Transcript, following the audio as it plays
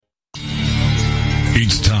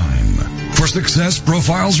It's time for Success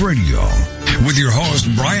Profiles Radio with your host,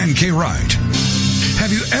 Brian K. Wright.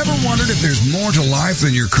 Have you ever wondered if there's more to life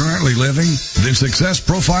than you're currently living? Then Success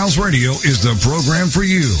Profiles Radio is the program for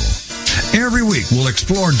you. Every week, we'll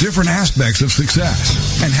explore different aspects of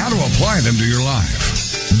success and how to apply them to your life.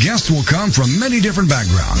 Guests will come from many different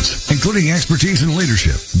backgrounds, including expertise in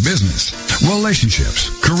leadership, business, relationships,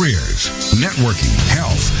 careers, networking,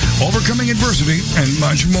 health, overcoming adversity, and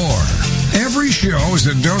much more. Every show is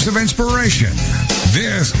a dose of inspiration.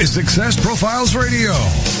 This is Success Profiles Radio.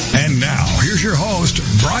 And now, here's your host,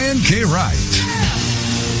 Brian K. Wright.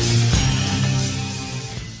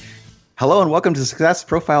 Hello and welcome to Success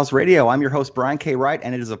Profiles Radio. I'm your host, Brian K. Wright,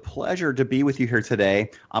 and it is a pleasure to be with you here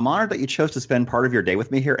today. I'm honored that you chose to spend part of your day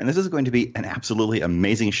with me here, and this is going to be an absolutely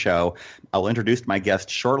amazing show. I'll introduce my guest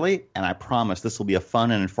shortly, and I promise this will be a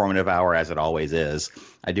fun and informative hour, as it always is.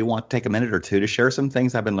 I do want to take a minute or two to share some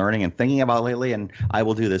things I've been learning and thinking about lately, and I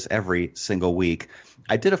will do this every single week.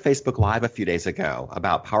 I did a Facebook Live a few days ago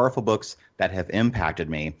about powerful books that have impacted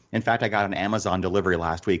me. In fact, I got an Amazon delivery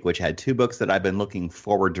last week, which had two books that I've been looking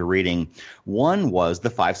forward to reading. One was The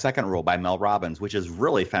 5-Second Rule by Mel Robbins, which is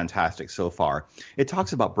really fantastic so far. It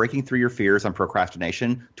talks about breaking through your fears and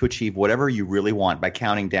procrastination to achieve whatever you really want by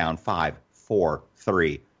counting down 5, 4,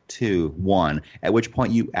 3, 2, 1, at which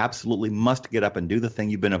point you absolutely must get up and do the thing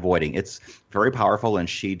you've been avoiding. It's very powerful, and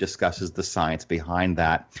she discusses the science behind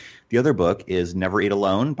that. The other book is Never Eat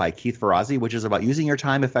Alone by Keith Ferrazzi, which is about using your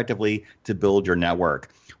time effectively to build your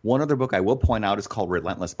network. One other book I will point out is called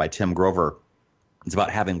Relentless by Tim Grover. It's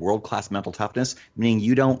about having world-class mental toughness, meaning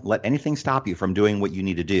you don't let anything stop you from doing what you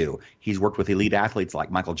need to do. He's worked with elite athletes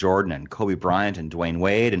like Michael Jordan and Kobe Bryant and Dwayne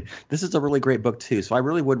Wade, and this is a really great book too. So I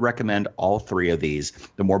really would recommend all three of these.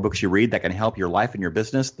 The more books you read that can help your life and your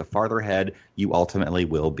business, the farther ahead you ultimately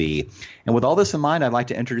will be. And with all this in mind, I'd like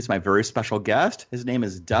to introduce my very special guest. His name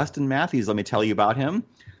is Dustin Mathews. Let me tell you about him.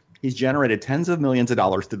 He's generated tens of millions of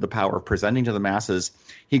dollars through the power of presenting to the masses.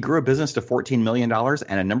 He grew a business to $14 million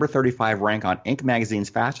and a number 35 rank on Inc.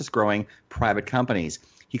 magazine's fastest growing private companies.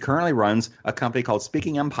 He currently runs a company called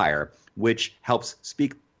Speaking Empire, which helps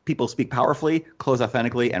people speak powerfully, close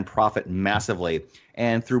authentically, and profit massively.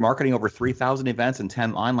 And through marketing over 3,000 events and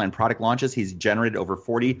 10 online product launches, he's generated over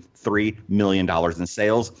 $43 million in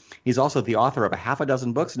sales. He's also the author of a half a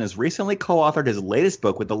dozen books and has recently co-authored his latest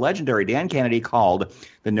book with the legendary Dan Kennedy called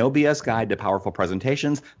The No BS Guide to Powerful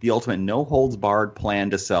Presentations, the ultimate no-holds-barred plan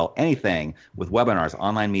to sell anything with webinars,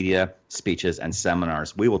 online media, speeches, and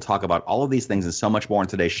seminars. We will talk about all of these things and so much more in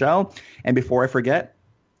today's show. And before I forget,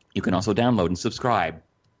 you can also download and subscribe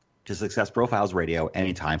to Success Profiles Radio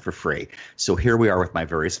anytime for free. So here we are with my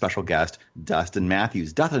very special guest, Dustin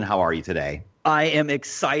Mathews. Dustin, how are you today? I am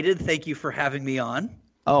excited. Thank you for having me on.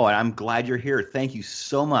 Oh, and I'm glad you're here. Thank you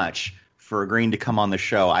so much for agreeing to come on the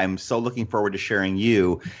show. I'm so looking forward to sharing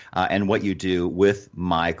you and what you do with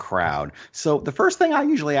my crowd. So the first thing I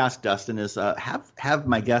usually ask Dustin is have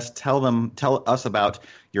my guests tell us about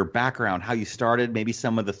your background, how you started, maybe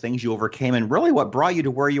some of the things you overcame, and really what brought you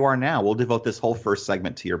to where you are now. We'll devote this whole first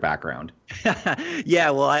segment to your background.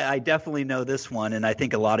 Yeah, well, I definitely know this one, and I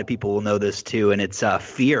think a lot of people will know this too, and it's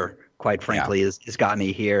fear. Quite frankly, has got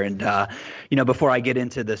me here. And, before I get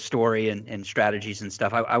into the story and strategies and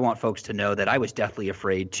stuff, I want folks to know that I was deathly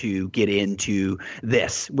afraid to get into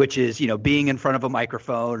this, which is, being in front of a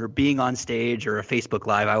microphone or being on stage or a Facebook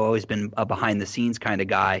Live. I've always been a behind the scenes kind of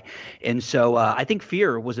guy. And so I think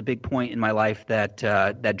fear was a big point in my life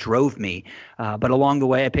that drove me. But along the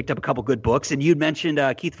way, I picked up a couple good books. And you'd mentioned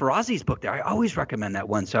Keith Ferrazzi's book there. I always recommend that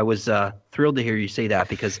one. So I was thrilled to hear you say that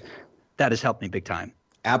because that has helped me big time.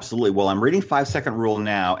 Absolutely. Well, I'm reading 5-Second Rule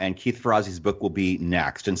now, and Keith Ferrazzi's book will be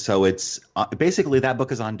next. And so it's basically that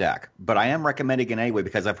book is on deck. But I am recommending it anyway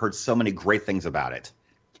because I've heard so many great things about it.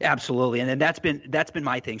 Absolutely. And that's been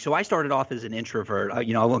my thing. So I started off as an introvert. I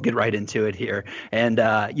won't get right into it here. And,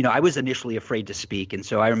 I was initially afraid to speak. And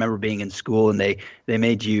so I remember being in school and they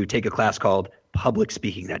made you take a class called public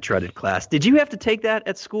speaking, that dreaded class. Did you have to take that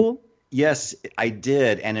at school? Yes, I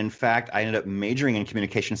did. And in fact, I ended up majoring in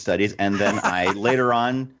communication studies. And then I later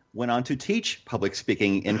on went on to teach public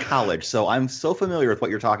speaking in college. So I'm so familiar with what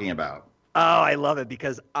you're talking about. Oh, I love it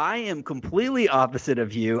because I am completely opposite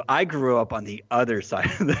of you. I grew up on the other side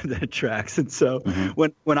of the tracks. And so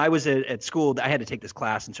when I was at school, I had to take this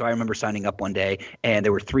class. And so I remember signing up one day and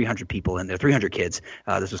there were 300 people in there, 300 kids.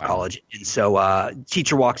 This was college. And so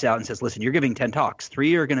teacher walks out and says, listen, you're giving 10 talks.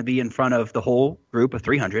 3 are going to be in front of the whole group of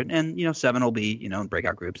 300 and, 7 will be, in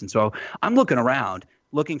breakout groups. And so I'm looking around,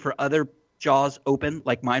 looking for other jaws open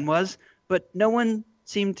like mine was. But no one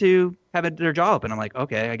seem to have their jaw open. I'm like,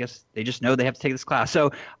 okay, I guess they just know they have to take this class.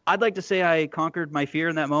 So I'd like to say I conquered my fear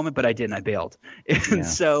in that moment, but I didn't. I bailed. And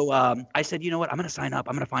so I said, you know what? I'm going to sign up.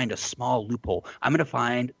 I'm going to find a small loophole. I'm going to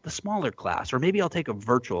find the smaller class, or maybe I'll take a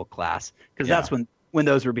virtual class, because that's when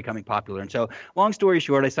those were becoming popular. And so long story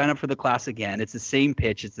short, I signed up for the class again. It's the same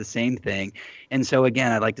pitch. It's the same thing. And so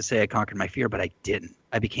again, I'd like to say I conquered my fear, but I didn't.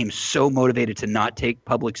 I became so motivated to not take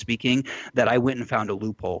public speaking that I went and found a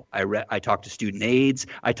loophole. I talked to student aides.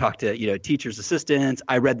 I talked to teachers' assistants.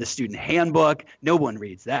 I read the student handbook. No one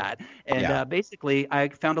reads that. And basically, I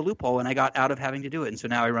found a loophole, and I got out of having to do it. And so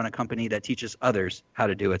now I run a company that teaches others how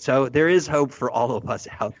to do it. So there is hope for all of us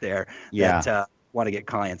out there that want to get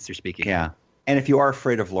clients through speaking. Yeah. And if you are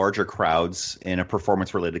afraid of larger crowds in a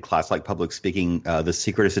performance-related class like public speaking, the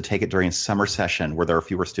secret is to take it during summer session where there are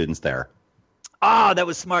fewer students there. Ah, that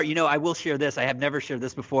was smart. I will share this. I have never shared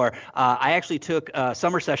this before. I actually took a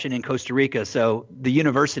summer session in Costa Rica. So the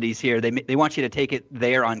universities here, they want you to take it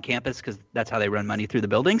there on campus because that's how they run money through the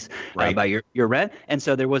buildings by your rent. And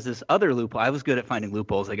so there was this other loophole. I was good at finding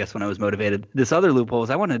loopholes, I guess, when I was motivated. This other loophole was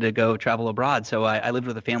I wanted to go travel abroad. So I lived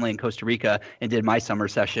with a family in Costa Rica and did my summer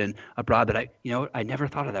session abroad. But I never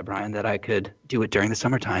thought of that, Brian, that I could do it during the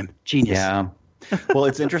summertime. Genius. Yeah. Well,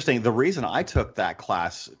 it's interesting. The reason I took that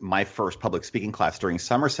class, my first public speaking class during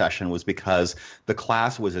summer session, was because the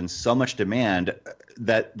class was in so much demand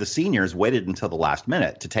that the seniors waited until the last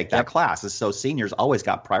minute to take that class. And so seniors always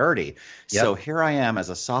got priority. So here I am as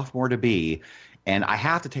a sophomore to be, and I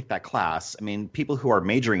have to take that class. I mean, people who are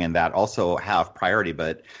majoring in that also have priority,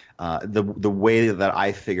 but the way that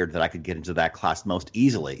I figured that I could get into that class most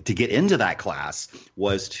easily to get into that class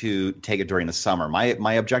was to take it during the summer.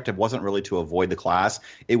 My objective wasn't really to avoid the class.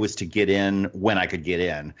 It was to get in when I could get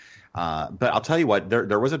in. But I'll tell you what,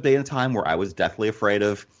 there was a day and time where I was deathly afraid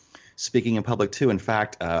of speaking in public too. In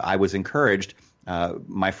fact, I was encouraged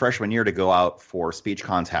my freshman year to go out for speech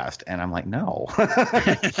contest. And I'm like, no,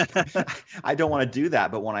 I don't want to do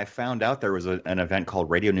that. But when I found out there was an event called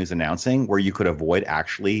Radio News Announcing where you could avoid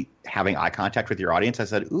actually having eye contact with your audience, I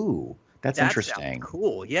said, ooh, that's interesting.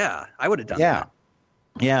 Cool. Yeah, I would have done that.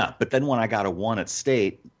 Yeah. But then when I got a 1 at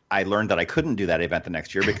state, I learned that I couldn't do that event the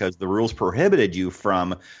next year because the rules prohibited you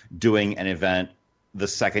from doing an event the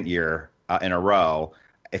second year in a row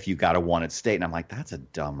if you got a 1 at state. And I'm like, that's a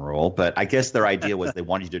dumb rule. But I guess their idea was they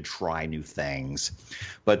wanted you to try new things.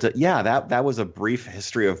 But that was a brief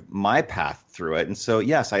history of my path through it. And so,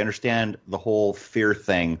 yes, I understand the whole fear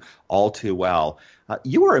thing all too well.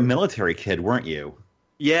 You were a military kid, weren't you?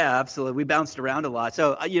 Yeah, absolutely. We bounced around a lot.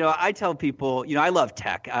 So, I tell people, I love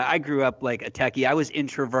tech. I grew up like a techie. I was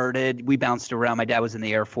introverted. We bounced around. My dad was in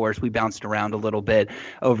the Air Force. We bounced around a little bit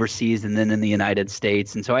overseas and then in the United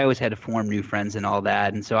States. And so I always had to form new friends and all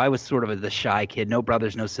that. And so I was sort of the shy kid, no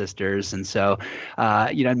brothers, no sisters. And so,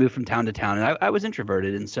 I'd move from town to town and I was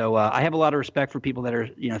introverted. And so I have a lot of respect for people that are,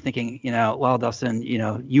 thinking, well, Dustin,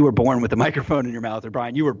 you were born with a microphone in your mouth, or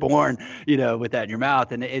Brian, you were born, with that in your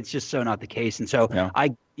mouth. And it's just so not the case. And so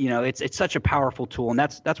it's such a powerful tool, and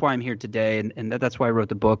that's why I'm here today, and that's why I wrote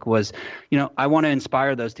the book was, I want to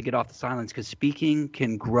inspire those to get off the silence, because speaking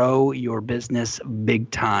can grow your business big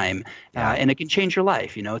time, and it can change your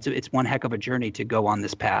life. It's one heck of a journey to go on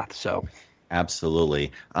this path. So.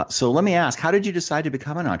 Absolutely. So let me ask, how did you decide to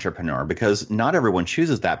become an entrepreneur? Because not everyone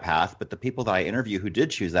chooses that path, but the people that I interview who did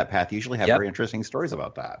choose that path usually have very interesting stories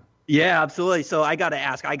about that. Yeah, absolutely. So I got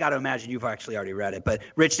to imagine you've actually already read it, but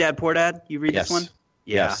Rich Dad Poor Dad, you read this one?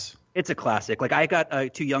 Yeah. Yes. It's a classic. Like I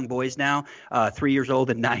got 2 young boys now, 3 years old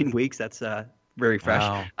and 9 weeks. That's very fresh.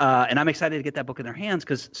 Wow. And I'm excited to get that book in their hands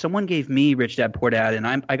because someone gave me Rich Dad Poor Dad,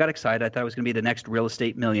 and I got excited. I thought I was going to be the next real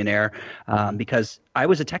estate millionaire because I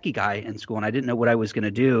was a techie guy in school and I didn't know what I was going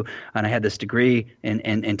to do. And I had this degree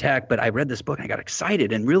in tech, but I read this book and I got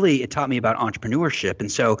excited. And really, it taught me about entrepreneurship. And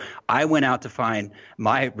so I went out to find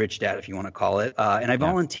my Rich Dad, if you want to call it, and I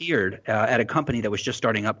volunteered at a company that was just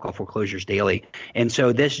starting up called Foreclosures Daily. And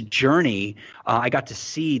so this journey, I got to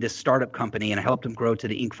see this startup company, and I helped them grow to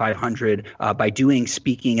the Inc. 500 by doing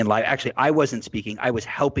speaking and live. Actually, I wasn't speaking. I was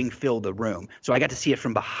helping fill the room. So I got to see it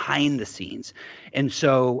from behind the scenes. And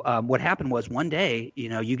so what happened was one day,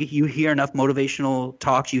 you hear enough motivational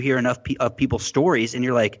talks, you hear enough of people's stories, and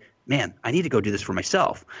you're like, man, I need to go do this for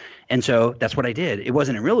myself. And so that's what I did. It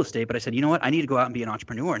wasn't in real estate, but I said, you know what? I need to go out and be an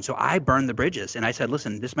entrepreneur. And so I burned the bridges and I said,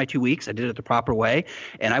 listen, this is my 2 weeks. I did it the proper way.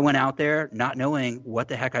 And I went out there not knowing what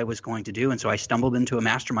the heck I was going to do. And so I stumbled into a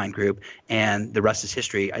mastermind group, and the rest is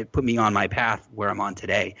history. It put me on my path where I'm on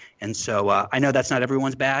today. And so I know that's not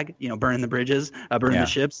everyone's bag, burning the bridges, burning the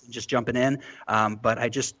ships, and just jumping in. But I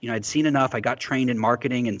just, I'd seen enough. I got trained in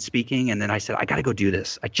marketing and speaking. And then I said, I got to go do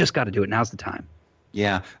this. I just got to do it. Now's the time.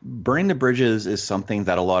 Yeah, burning the bridges is something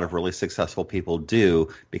that a lot of really successful people do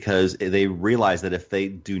because they realize that if they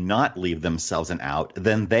do not leave themselves an out,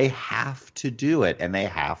 then they have to do it and they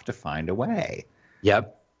have to find a way.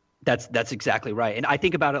 Yep. That's exactly right. And I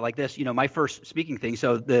think about it like this, my first speaking thing.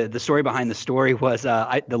 So the story behind the story was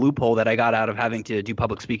the loophole that I got out of having to do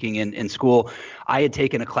public speaking in school. I had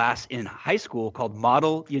taken a class in high school called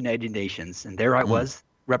Model United Nations. And there I was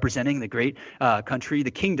representing the great country,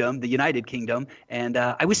 the kingdom, the United Kingdom. And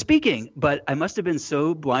I was speaking, but I must have been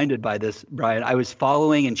so blinded by this, Brian. I was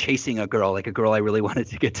following and chasing a girl, like a girl I really wanted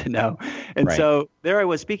to get to know. And so there I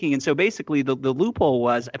was speaking. And so basically the loophole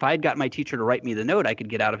was if I had got my teacher to write me the note, I could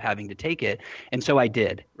get out of having to take it. And so I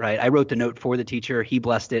did, right? I wrote the note for the teacher. He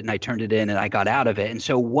blessed it and I turned it in and I got out of it. And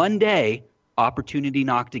so one day, opportunity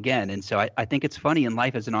knocked again. And so I think it's funny in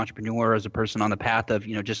life as an entrepreneur, as a person on the path of,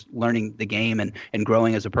 just learning the game and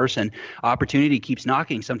growing as a person, opportunity keeps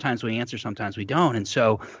knocking. Sometimes we answer, sometimes we don't. And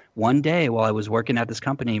so one day while I was working at this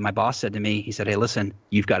company, my boss said to me, he said, "Hey, listen,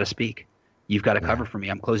 you've got to speak. You've got to cover for me.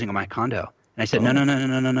 I'm closing on my condo." And I said, no.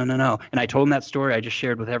 And I told him that story I just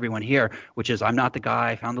shared with everyone here, which is I'm not the guy.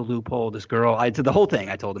 I found the loophole. This girl. I did the whole thing.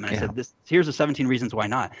 I told him. And I said, here's the 17 reasons why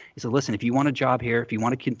not. He said, listen, if you want a job here, if you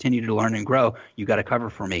want to continue to learn and grow, you got to cover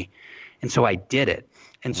for me. And so I did it.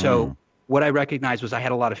 And so what I recognized was I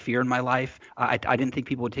had a lot of fear in my life. I didn't think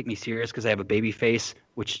people would take me serious because I have a baby face,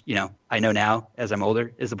 which, I know now as I'm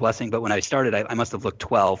older is a blessing. But when I started, I must have looked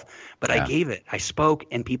 12. But I gave it. I spoke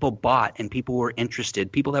and people bought and people were interested,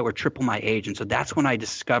 people that were triple my age. And so that's when I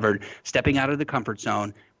discovered stepping out of the comfort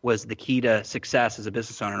zone was the key to success as a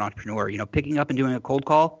business owner and entrepreneur. Picking up and doing a cold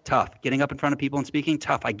call, tough. Getting up in front of people and speaking,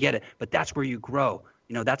 tough. I get it. But that's where you grow.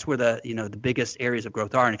 That's where the biggest areas of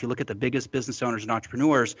growth are. And if you look at the biggest business owners and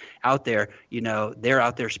entrepreneurs out there, they're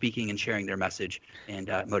out there speaking and sharing their message and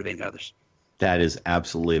motivating others. That is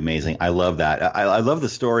absolutely amazing. I love that. I love the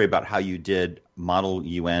story about how you did Model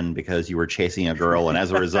UN because you were chasing a girl, and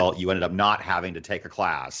as a result, you ended up not having to take a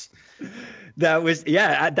class.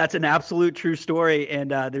 That's an absolute true story.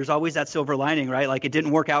 And there's always that silver lining, right? Like it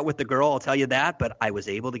didn't work out with the girl, I'll tell you that, but I was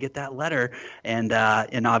able to get that letter. And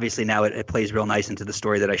obviously now it plays real nice into the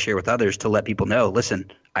story that I share with others to let people know,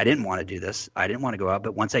 listen, I didn't want to do this. I didn't want to go out,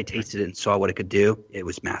 but once I tasted it and saw what it could do, it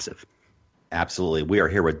was massive. Absolutely. We are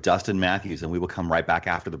here with Dustin Mathews, and we will come right back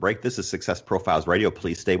after the break. This is Success Profiles Radio.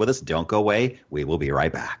 Please stay with us. Don't go away. We will be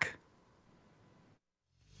right back.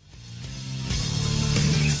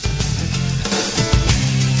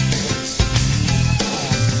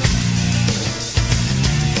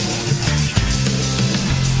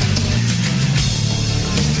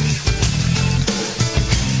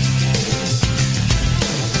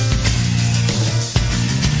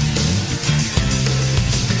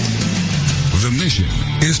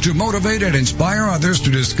 Is to motivate and inspire others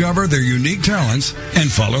to discover their unique talents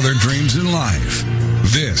and follow their dreams in life.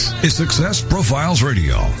 This is Success Profiles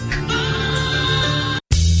Radio.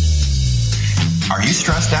 Are you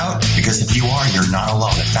stressed out? Because if you are, you're not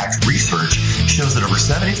alone. In fact, research shows that over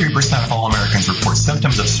 73% of all Americans report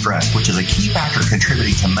symptoms of stress, which is a key factor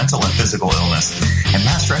contributing to mental and physical illness. And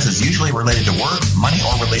that stress is usually related to work, money,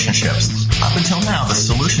 or relationships. Up until now, the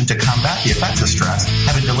solution to combat the effects of stress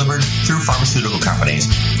have been delivered through pharmaceutical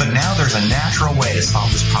companies. But now there's a natural way to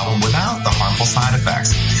solve this problem without the harmful side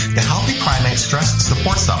effects. The Healthy Primate Stress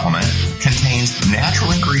Support Supplement contains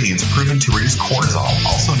natural ingredients proven to reduce cortisol,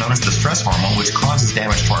 also known as the stress hormone, which causes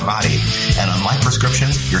damage to our body. And unlike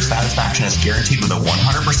prescriptions, your satisfaction is guaranteed with a 100%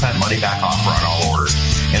 money-back offer on all orders.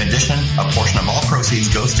 In addition, a portion of all proceeds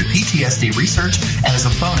goes to PTSD research, and as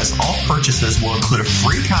a bonus, all purchases will include a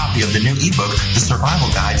free copy of the new ebook, The Survival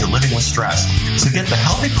Guide to Living with Stress. So get the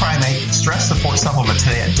Healthy Primate Stress Support Supplement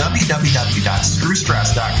today at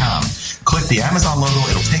www.screwstress.com. Click the Amazon logo.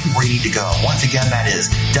 It'll take you where you need to go. Once again, that is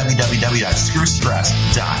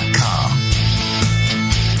www.screwstress.com.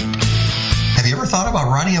 Have you ever thought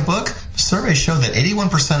about writing a book? Surveys show that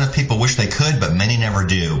 81% of people wish they could, but many never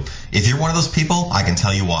do. If you're one of those people, I can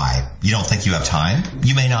tell you why. You don't think you have time,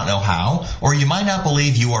 you may not know how, or you might not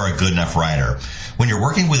believe you are a good enough writer. When you're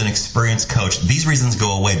working with an experienced coach, these reasons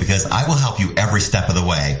go away because I will help you every step of the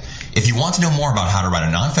way. If you want to know more about how to write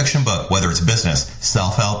a nonfiction book, whether it's business,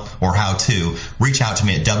 self-help, or how-to, reach out to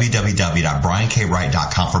me at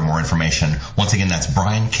www.briankWright.com for more information. Once again, that's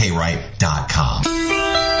briankWright.com.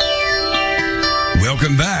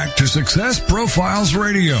 Welcome back to Success Profiles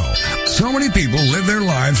Radio. So many people live their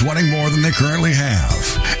lives wanting more than they currently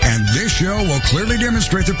have. And this show will clearly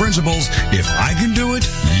demonstrate the principles, if I can do it,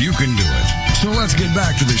 you can do it. So let's get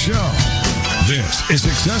back to the show. This is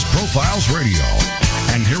Success Profiles Radio.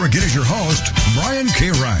 And here again is your host, Brian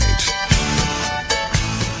K. Wright.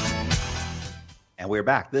 And we're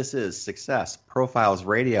back. This is Success Profiles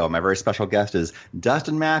Radio. My very special guest is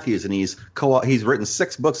Dustin Mathews, and he's written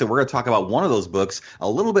 6 books, and we're going to talk about one of those books a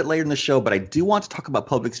little bit later in the show. But I do want to talk about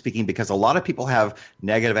public speaking because a lot of people have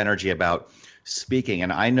negative energy about speaking,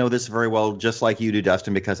 and I know this very well, just like you do,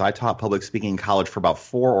 Dustin, because I taught public speaking in college for about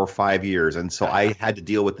 4 or 5 years, and so I had to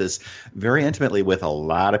deal with this very intimately with a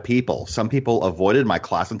lot of people. Some people avoided my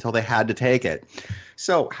class until they had to take it.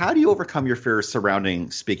 So how do you overcome your fears surrounding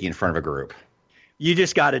speaking in front of a group? You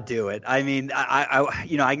just got to do it. I mean,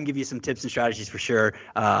 I can give you some tips and strategies for sure,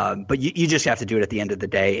 but you just have to do it at the end of the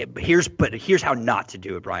day. Here's how not to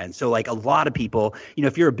do it, Brian. So like a lot of people,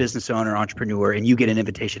 if you're a business owner, entrepreneur, and you get an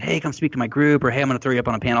invitation, hey, come speak to my group, or hey, I'm going to throw you up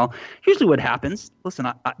on a panel. Usually what happens, listen,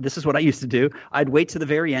 this is what I used to do. I'd wait to the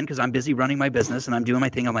very end because I'm busy running my business and I'm doing my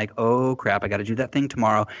thing. I'm like, oh crap, I got to do that thing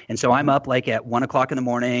tomorrow. And so I'm up like at 1 o'clock in the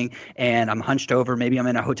morning and I'm hunched over. Maybe I'm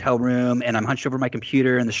in a hotel room and I'm hunched over my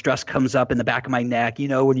computer and the stress comes up in the back of my neck,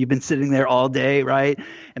 when you've been sitting there all day, right?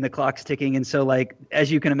 And the clock's ticking. And so like,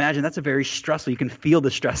 as you can imagine, that's a very stressful, you can feel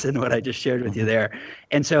the stress in what I just shared with you there.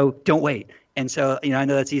 And so don't wait. And so, I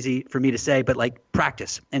know that's easy for me to say, but like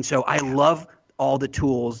practice. And so I love all the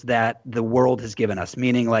tools that the world has given us,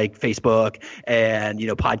 meaning like Facebook and,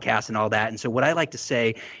 podcasts and all that. And so what I like to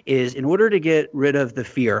say is in order to get rid of the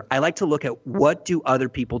fear, I like to look at what do other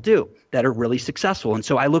people do that are really successful. And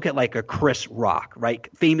so I look at like a Chris Rock, right?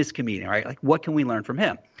 Famous comedian, right? Like what can we learn from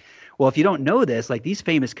him? Well, if you don't know this, like these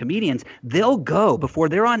famous comedians, they'll go before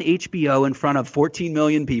they're on HBO in front of 14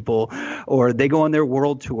 million people or they go on their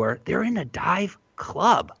world tour, they're in a dive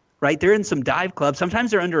club. Right, they're in some dive clubs.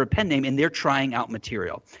 Sometimes they're under a pen name and they're trying out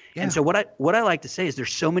material. Yeah. And so what I like to say is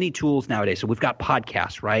there's so many tools nowadays. So we've got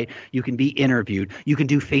podcasts, right? You can be interviewed. You can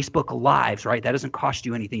do Facebook Lives, right? That doesn't cost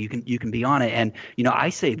you anything. You can be on it. And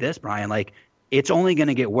I say this, Brian, like it's only going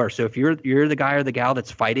to get worse. So if you're the guy or the gal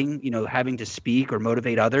that's fighting, having to speak or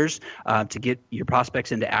motivate others to get your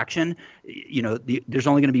prospects into action, there's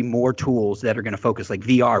only going to be more tools that are going to focus, like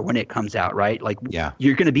VR when it comes out, right? Like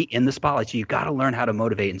you're going to be in the spotlight. So you've got to learn how to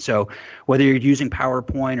motivate. And so whether you're using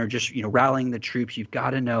PowerPoint or just rallying the troops, you've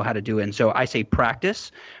got to know how to do it. And so I say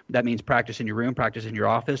practice. That means practice in your room, practice in your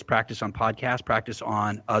office, practice on podcasts, practice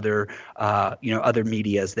on other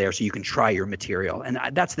medias there, so you can try your material. And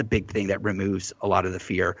that's the big thing that removes a lot of the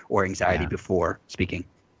fear or anxiety before speaking.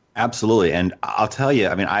 Absolutely. And I'll tell you,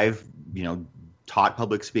 I mean, I've, taught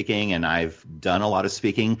public speaking and I've done a lot of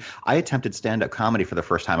speaking. I attempted stand-up comedy for the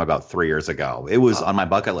first time about 3 years ago. It was on my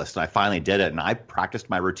bucket list and I finally did it. And I practiced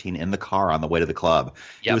my routine in the car on the way to the club.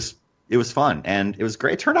 Yep. It was fun and it was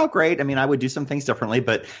great. It turned out great. I mean, I would do some things differently,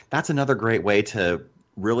 but that's another great way to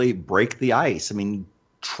really break the ice. I mean,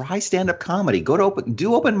 try stand-up comedy,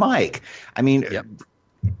 do open mic. I mean,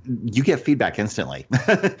 you get feedback instantly.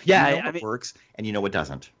 What works and what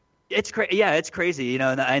doesn't. It's crazy. Yeah, it's crazy.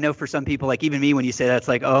 And I know for some people, like even me, when you say that, it's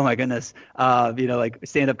like, oh my goodness, like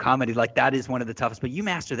stand-up comedy, like that is one of the toughest. But you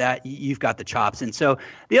master that, you've got the chops. And so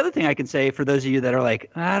the other thing I can say for those of you that are like,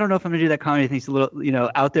 I don't know if I'm gonna do that comedy thing, it's a little,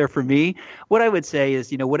 out there for me. What I would say is,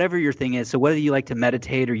 whatever your thing is. So whether you like to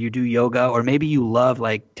meditate or you do yoga, or maybe you love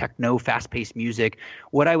like techno, fast-paced music.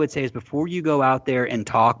 What I would say is before you go out there and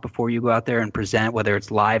talk, before you go out there and present, whether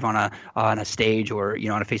it's live on a stage or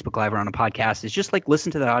on a Facebook Live or on a podcast, is just like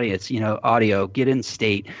listen to the audience. Audio, get in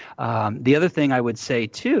state. The other thing I would say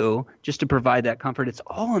too, just to provide that comfort, it's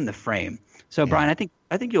all in the frame. So Brian, I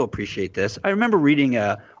think you'll appreciate this. I remember reading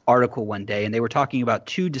a article one day and they were talking about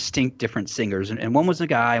 2 distinct different singers and one was a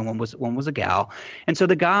guy and one was a gal. And so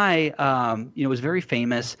the guy, was very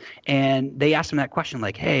famous and they asked him that question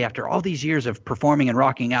like, hey, after all these years of performing and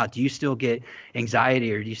rocking out, do you still get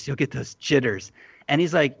anxiety or do you still get those jitters? And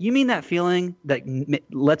he's like, you mean that feeling that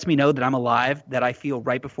lets me know that I'm alive, that I feel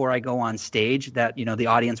right before I go on stage, that, the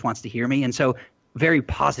audience wants to hear me? And so very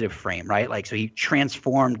positive frame, right? Like, so he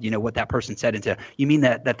transformed, what that person said into, you mean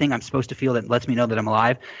that thing I'm supposed to feel that lets me know that I'm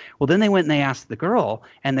alive? Well, then they went and they asked the girl,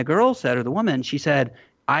 and the girl said, or the woman, she said,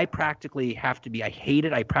 I practically have to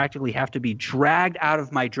be dragged out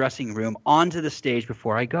of my dressing room onto the stage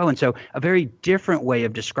before I go. And so a very different way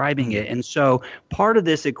of describing it. And so part of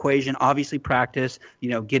this equation, obviously practice,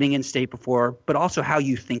 getting in state before, but also how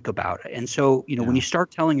you think about it. And so, when you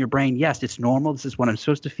start telling your brain, yes, it's normal, this is what I'm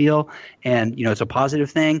supposed to feel, and, it's a positive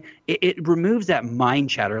thing, it removes that mind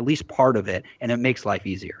chatter, at least part of it, and it makes life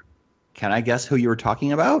easier. Can I guess who you were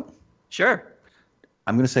talking about? Sure.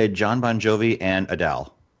 I'm going to say John Bon Jovi and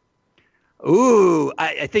Adele. Ooh,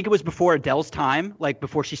 I think it was before Adele's time, like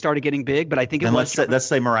before she started getting big, but I think it was. Let's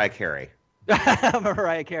say Mariah Carey.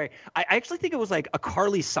 Mariah Carey. I actually think it was like a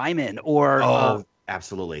Carly Simon or.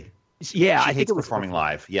 Absolutely. Yeah, I think it was performing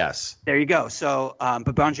live. Yes. There you go. So,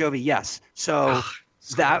 but Bon Jovi, yes. So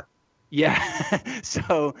that, yeah.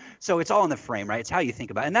 so it's all in the frame, right? It's how you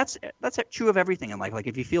think about it. And that's true of everything in life. Like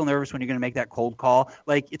if you feel nervous when you're going to make that cold call,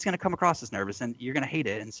 like it's going to come across as nervous and you're going to hate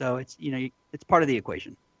it. And so it's, it's part of the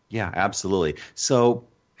equation. Yeah, absolutely. So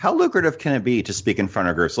how lucrative can it be to speak in front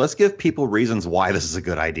of groups? Let's give people reasons why this is a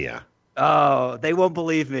good idea. Oh, they won't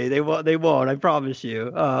believe me. They won't. I promise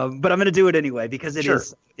you. But I'm going to do it anyway because it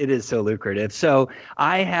is so lucrative. So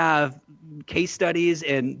I have case studies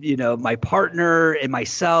and, my partner and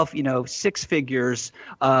myself, 6 figures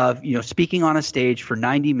of, speaking on a stage for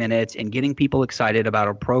 90 minutes and getting people excited about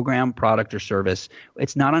a program, product, or service.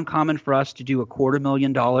 It's not uncommon for us to do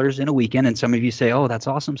 $250,000 in a weekend. And some of you say, oh, that's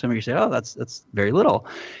awesome. Some of you say, oh, that's very little.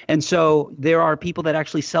 And so there are people that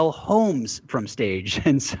actually sell homes from stage.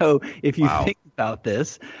 And so if you think about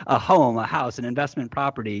this, a home, a house, an investment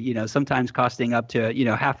property, sometimes costing up to,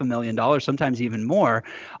 $500,000, sometimes even more,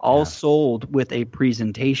 all sold with a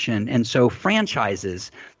presentation. And so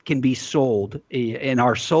franchises can be sold and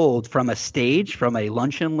are sold from a stage, from a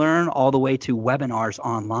lunch and learn, all the way to webinars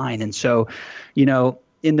online. And so,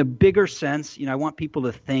 in the bigger sense, I want people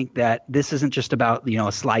to think that this isn't just about,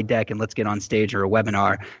 a slide deck and let's get on stage or a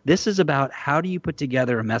webinar. This is about how do you put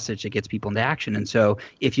together a message that gets people into action. And so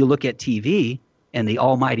if you look at TV and the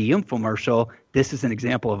almighty infomercial, this is an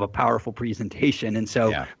example of a powerful presentation. And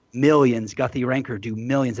so millions, Guthrie Ranker do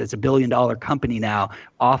millions. It's $1 billion company now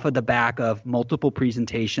off of the back of multiple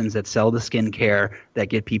presentations that sell the skincare that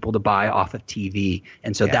get people to buy off of TV.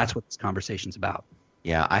 And so that's what this conversation's about.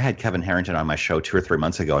 Yeah, I had Kevin Harrington on my show 2 or 3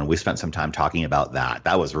 months ago, and we spent some time talking about that.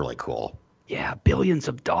 That was really cool. Yeah, billions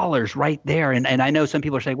of dollars right there. And I know some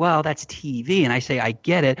people are saying, well, that's TV. And I say, I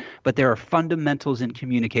get it, but there are fundamentals in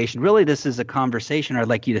communication. Really, this is a conversation. I'd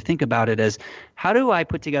like you to think about it as, how do I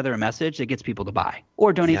put together a message that gets people to buy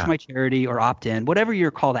or donate to my charity or opt in? Whatever your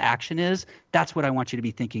call to action is, that's what I want you to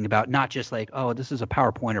be thinking about. Not just like, oh, this is a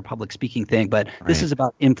PowerPoint or public speaking thing, but this is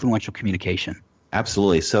about influential communication.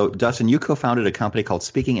 Absolutely. So, Dustin, you co-founded a company called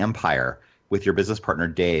Speaking Empire with your business partner,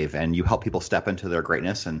 Dave, and you help people step into their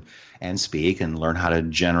greatness and speak and learn how to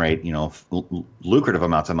generate, lucrative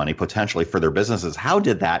amounts of money potentially for their businesses. How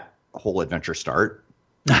did that whole adventure start?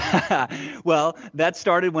 Well, that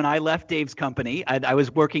started when I left Dave's company. I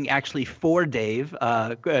was working actually for Dave,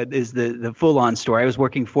 is the full-on story. I was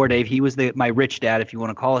working for Dave. He was my rich dad, if you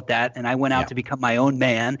want to call it that. And I went out to become my own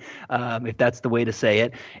man, if that's the way to say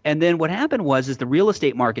it. And then what happened is the real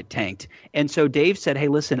estate market tanked. And so Dave said, hey,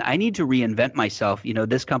 listen, I need to reinvent myself.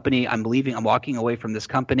 This company, I'm walking away from this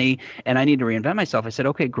company, and I need to reinvent myself. I said,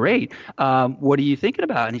 okay, great. What are you thinking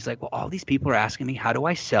about? And he's like, well, all these people are asking me, how do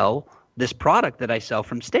I sell this product that I sell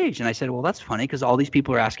from stage? And I said, well, that's funny because all these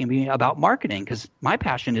people are asking me about marketing because my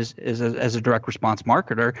passion is as a direct response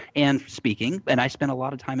marketer and speaking, and I spend a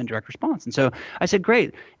lot of time in direct response. And so I said,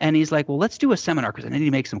 great. And he's like, well, let's do a seminar because I need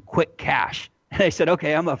to make some quick cash. And I said,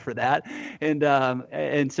 okay, I'm up for that.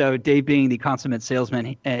 And so Dave, being the consummate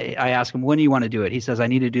salesman, I asked him, when do you want to do it? He says, I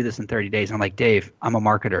need to do this in 30 days. I'm like, Dave, I'm a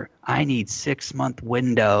marketer. I need 6-month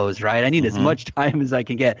windows, right? I need as much time as I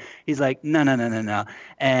can get. He's like, no.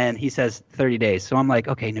 And he says 30 days. So I'm like,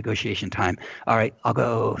 okay, negotiation time. All right, I'll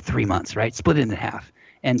go 3 months, right? Split it in half.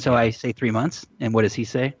 And so I say 3 months. And what does he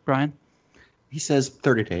say, Brian? He says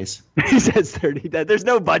 30 days. He says 30. There's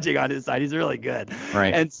no budging on his side. He's really good.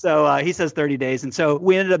 Right. And so he says 30 days. And so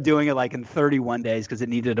we ended up doing it like in 31 days because it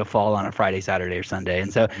needed to fall on a Friday, Saturday, or Sunday.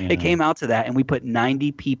 And so it came out to that. And we put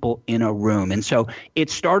 90 people in a room. And so it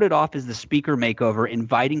started off as the speaker makeover,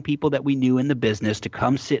 inviting people that we knew in the business to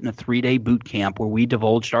come sit in a 3-day boot camp where we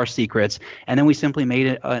divulged our secrets. And then we simply made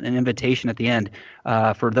it an invitation at the end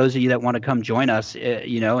for those of you that want to come join us,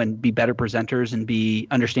 and be better presenters and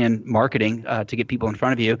understand marketing to get people in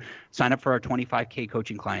front of you. Sign up for our 25K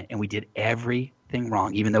coaching client. And we did everything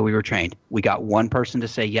wrong, even though we were trained. We got one person to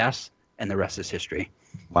say yes, and the rest is history.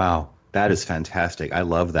 Wow. That is fantastic. I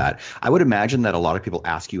love that. I would imagine that a lot of people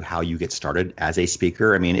ask you how you get started as a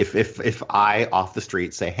speaker. I mean, if I off the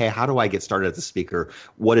street say, hey, how do I get started as a speaker?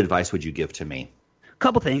 What advice would you give to me?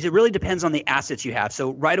 Couple things. It really depends on the assets you have.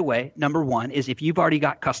 So right away, number one is if you've already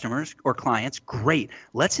got customers or clients, great.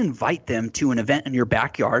 Let's invite them to an event in your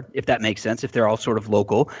backyard, if that makes sense, if they're all sort of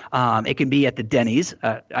local. It can be at the Denny's.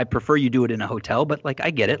 I prefer you do it in a hotel, but I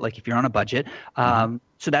get it. If you're on a budget.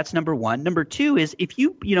 So that's number one. Number two is if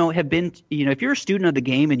you have been, if you're a student of the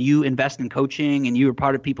game and you invest in coaching and you are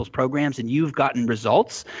part of people's programs and you've gotten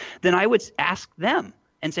results, then I would ask them,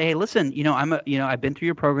 and say, hey, listen, I've been through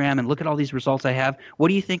your program and look at all these results I have. What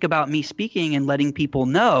do you think about me speaking and letting people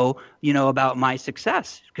know, about my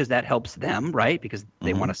success? Because that helps them, right? Because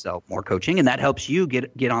they want to sell more coaching, and that helps you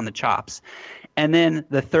get on the chops. And then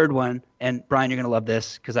the third one, and Brian, you're going to love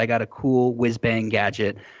this because I got a cool whiz-bang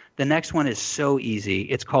gadget. The next one is so easy.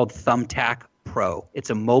 It's called Thumbtack Pro.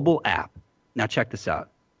 It's a mobile app. Now check this out.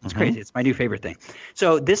 It's crazy. It's my new favorite thing.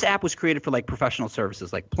 So this app was created for like professional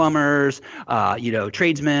services, like plumbers,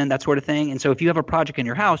 tradesmen, that sort of thing. And so if you have a project in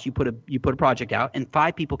your house, you put a project out, and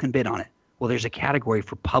 5 people can bid on it. Well, there's a category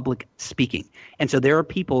for public speaking. And so there are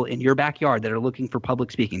people in your backyard that are looking for public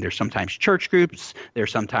speaking. There's sometimes church groups.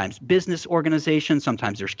 There's sometimes business organizations.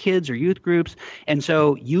 Sometimes there's kids or youth groups. And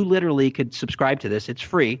so you literally could subscribe to this. It's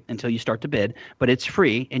free until you start to bid, but it's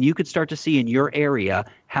free. And you could start to see in your area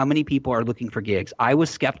how many people are looking for gigs. I was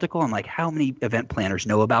skeptical. I'm like, how many event planners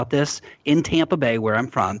know about this? In Tampa Bay, where I'm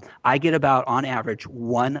from, I get about, on average,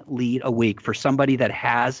 1 lead a week for somebody that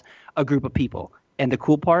has a group of people. And the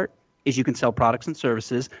cool part is you can sell products and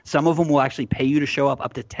services. Some of them will actually pay you to show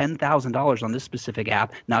up to $10,000 on this specific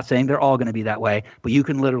app. Not saying they're all going to be that way, but you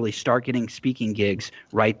can literally start getting speaking gigs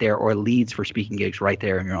right there, or leads for speaking gigs right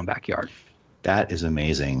there in your own backyard. That is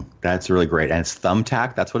amazing. That's really great. And it's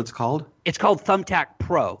Thumbtack? That's what it's called? It's called Thumbtack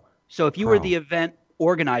Pro. So if you were the event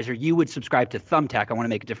organizer, you would subscribe to Thumbtack. I want to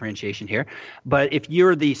make a differentiation here. But if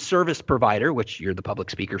you're the service provider, which you're the public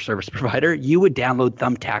speaker service provider, you would download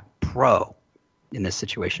Thumbtack Pro in this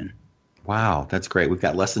situation. Wow, that's great. We've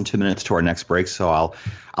got less than 2 minutes to our next break, so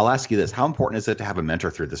I'll ask you this. How important is it to have a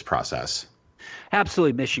mentor through this process?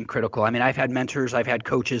 Absolutely mission critical. I mean, I've had mentors, I've had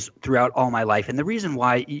coaches throughout all my life. And the reason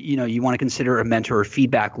why, you want to consider a mentor or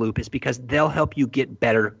feedback loop is because they'll help you get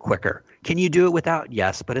better quicker. Can you do it without?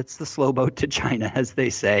 Yes, but it's the slow boat to China, as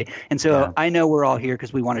they say. And so I know we're all here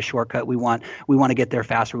because we want a shortcut. We want to get there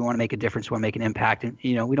faster. We want to make a difference. We want to make an impact. And,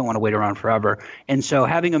 we don't want to wait around forever. And so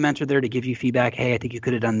having a mentor there to give you feedback, hey, I think you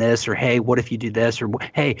could have done this, or hey, what if you do this, or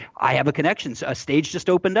hey, I have a connection. So a stage just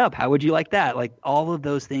opened up. How would you like that? Like, all of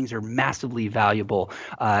those things are massively valuable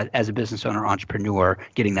as a business owner, entrepreneur,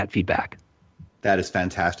 getting that feedback. That is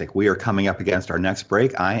fantastic. We are coming up against our next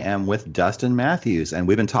break. I am with Dustin Mathews, and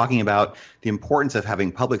we've been talking about the importance of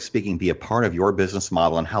having public speaking be a part of your business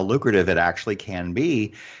model and how lucrative it actually can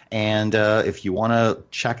be. And if you want to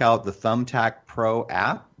check out the Thumbtack Pro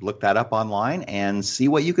app, look that up online and see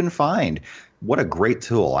what you can find. What a great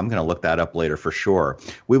tool. I'm going to look that up later for sure.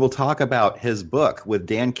 We will talk about his book with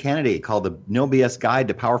Dan Kennedy called The No BS Guide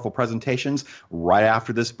to Powerful Presentations right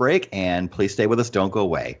after this break. And please stay with us. Don't go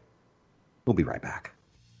away. We'll be right back.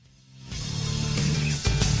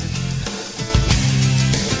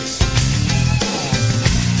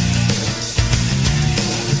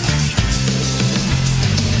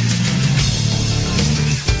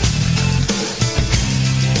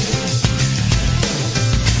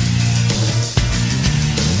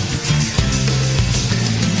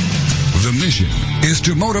 The mission is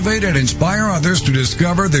to motivate and inspire others to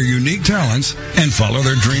discover their unique talents and follow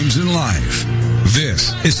their dreams in life.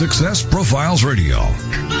 This is Success Profiles Radio.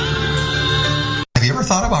 Have you ever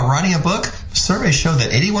thought about writing a book? Surveys show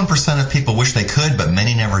that 81% of people wish they could, but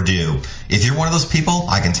many never do. If you're one of those people,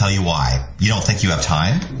 I can tell you why. You don't think you have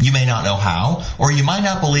time, you may not know how, or you might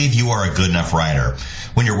not believe you are a good enough writer.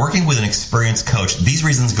 When you're working with an experienced coach, these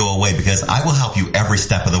reasons go away because I will help you every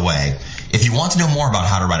step of the way. If you want to know more about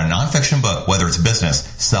how to write a nonfiction book, whether it's business,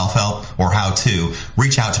 self-help, or how-to,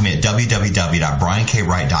 reach out to me at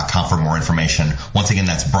www.briankwright.com for more information. Once again,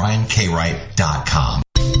 that's briankwright.com.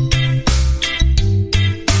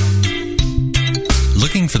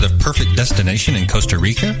 Looking for the perfect destination in Costa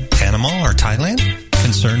Rica, Panama, or Thailand?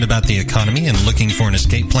 Concerned about the economy and looking for an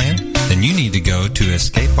escape plan? Then you need to go to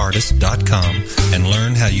escapeartist.com and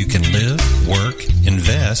learn how you can live, work,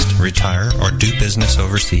 invest, retire, or do business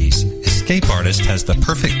overseas. Escape Artist has the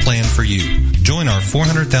perfect plan for you. Join our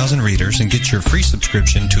 400,000 readers and get your free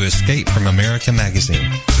subscription to Escape from America magazine.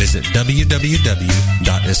 Visit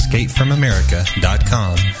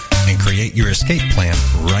www.escapefromamerica.com and create your escape plan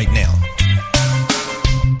right now.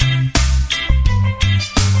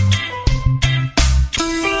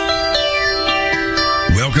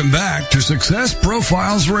 Welcome back to Success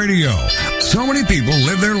Profiles Radio. So many people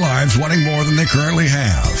live their lives wanting more than they currently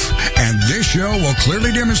have. And this show will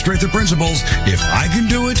clearly demonstrate the principles, if I can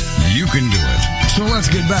do it, you can do it. So let's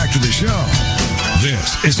get back to the show.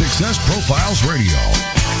 This is Success Profiles Radio.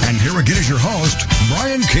 And here again is your host,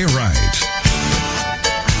 Brian K. Wright.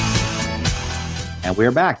 And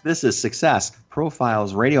we're back. This is Success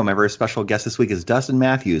Profiles Radio. My very special guest this week is Dustin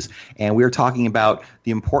Mathews, and we're talking about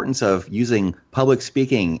the importance of using public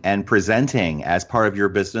speaking and presenting as part of your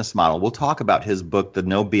business model. We'll talk about his book, The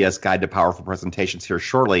No BS Guide to Powerful Presentations, here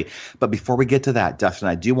shortly. But before we get to that, Dustin,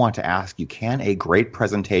 I do want to ask you, can a great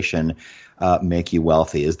presentation make you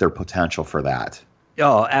wealthy? Is there potential for that?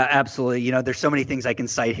 Oh, absolutely. You know, there's so many things I can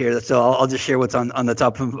cite here. So I'll just share what's on the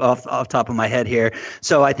top of off top of my head here.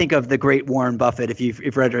 So I think of the great Warren Buffett. If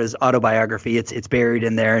you've read his autobiography, it's buried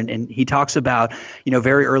in there. And he talks about, you know,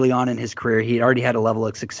 very early on in his career, he already had a level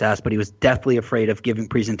of success, but he was deathly afraid of giving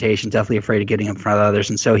presentations, deathly afraid of getting in front of others.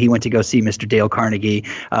 And so he went to go see Mr. Dale Carnegie,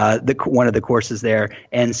 one of the courses there.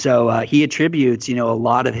 And so he attributes, you know, a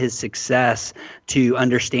lot of his success to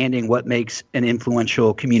understanding what makes an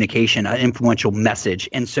influential communication, an influential message.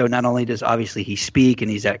 And so not only does obviously he speak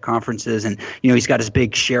and he's at conferences and, you know, he's got his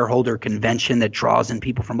big shareholder convention that draws in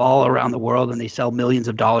people from all around the world and they sell millions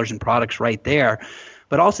of dollars in products right there.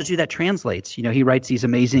 But also, too, that translates. You know, he writes these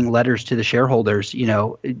amazing letters to the shareholders, you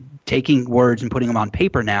know, taking words and putting them on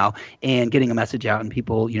paper now and getting a message out and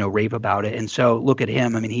people, you know, rave about it. And so look at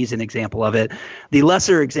him. I mean, he's an example of it. The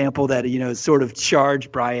lesser example that, you know, is sort of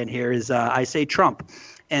charged, Brian, here is I say Trump.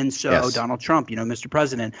 And so yes. Donald Trump, you know, Mr.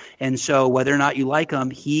 President. And so whether or not you like him,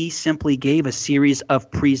 he simply gave a series of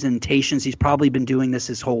presentations. He's probably been doing this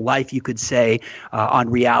his whole life, you could say, on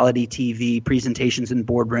reality TV, presentations in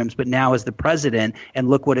boardrooms. But now as the president, and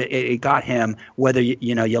look what it got him, whether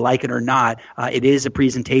you like it or not, it is a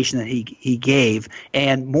presentation that he gave.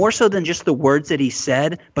 And more so than just the words that he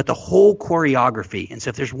said, but the whole choreography. And so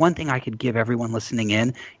if there's one thing I could give everyone listening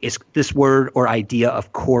in, is this word or idea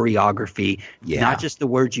of choreography, not just the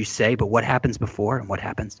word you say, but what happens before and what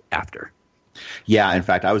happens after. Yeah, in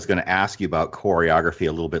fact, I was going to ask you about choreography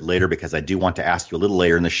a little bit later because I do want to ask you a little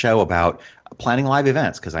later in the show about planning live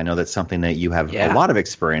events because I know that's something that you have a lot of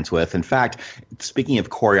experience with. In fact, speaking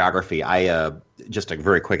of choreography, just a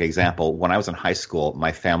very quick example. When I was in high school,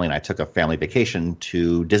 my family and I took a family vacation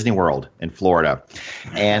to Disney World in Florida,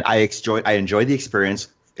 and I enjoyed the experience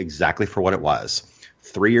exactly for what it was.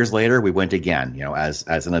 3 years later, we went again, you know, as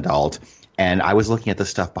an adult. And I was looking at the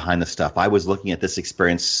stuff behind the stuff. I was looking at this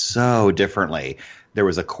experience so differently. There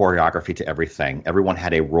was a choreography to everything. Everyone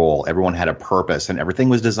had a role. Everyone had a purpose. And everything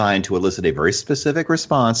was designed to elicit a very specific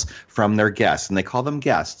response from their guests. And they call them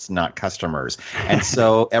guests, not customers. And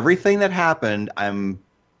so everything that happened, I'm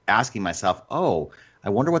asking myself, oh, I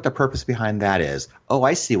wonder what the purpose behind that is. Oh,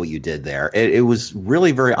 I see what you did there. It was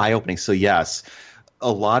really very eye-opening. So yes,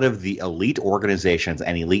 a lot of the elite organizations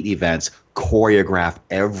and elite events choreograph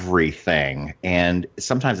everything. And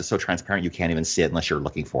sometimes it's so transparent you can't even see it unless you're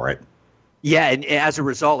looking for it. Yeah, and as a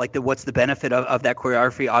result, like what's the benefit of that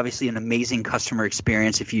choreography? Obviously, an amazing customer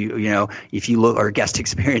experience if you look, or guest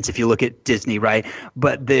experience if you look at Disney, right?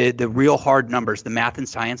 But the real hard numbers, the math and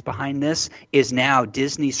science behind this is now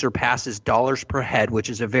Disney surpasses dollars per head, which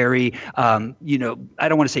is a very I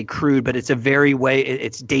don't want to say crude, but it's a very way.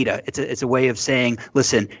 It's data. It's a way of saying,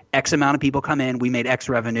 listen, X amount of people come in, we made X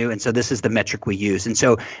revenue, and so this is the metric we use. And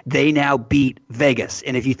so they now beat Vegas.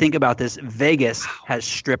 And if you think about this, Vegas has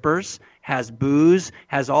strippers, has booze,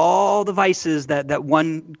 has all the vices that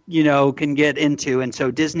one, can get into. And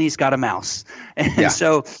so Disney's got a mouse. And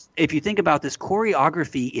so if you think about this,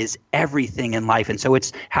 choreography is everything in life. And so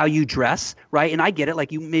it's how you dress, right? And I get it.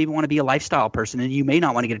 Like you maybe want to be a lifestyle person and you may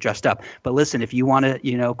not want to get dressed up. But listen, if you want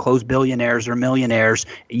to, close billionaires or millionaires,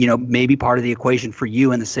 maybe part of the equation for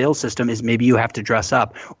you in the sales system is maybe you have to dress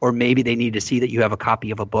up, or maybe they need to see that you have a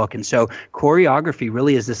copy of a book. And so choreography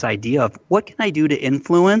really is this idea of what can I do to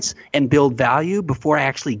influence and build value before I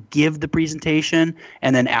actually give the presentation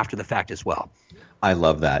and then after the fact as well. I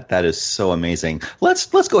love that. That is so amazing. Let's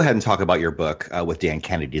go ahead and talk about your book with Dan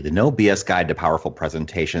Kennedy, The No BS Guide to Powerful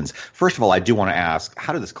Presentations. First of all, I do want to ask,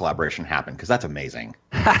 how did this collaboration happen? Because that's amazing.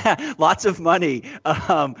 Lots of money,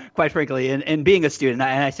 quite frankly, and being a student.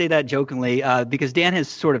 And I say that jokingly because Dan has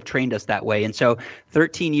sort of trained us that way. And so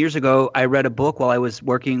 13 years ago, I read a book while I was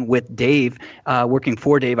working with Dave, working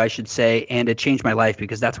for Dave, I should say, and it changed my life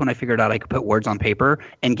because that's when I figured out I could put words on paper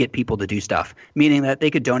and get people to do stuff, meaning that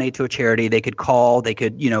they could donate to a charity, they could call, they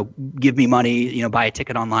could, give me money, buy a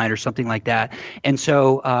ticket online or something like that. And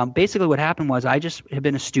so basically what happened was I just have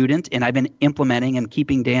been a student and I've been implementing and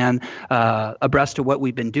keeping Dan abreast of what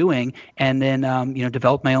we've been doing, and then,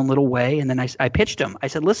 developed my own little way. And then I pitched him. I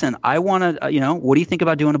said, listen, I want to, what do you think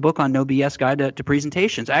about doing a book on No BS Guide to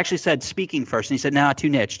presentations? I actually said speaking first. And he said, nah, too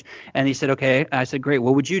niched. And he said, okay. I said, great.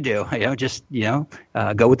 What would you do?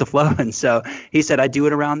 Go with the flow. And so he said, I'd do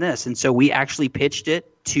it around this. And so we actually pitched it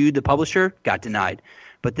to the publisher, got denied.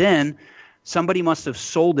 But then somebody must have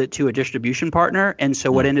sold it to a distribution partner. And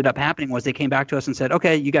so what ended up happening was they came back to us and said,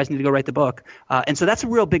 okay, you guys need to go write the book. And so that's a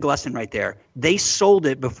real big lesson right there. They sold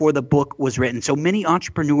it before the book was written. So many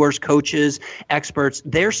entrepreneurs, coaches, experts,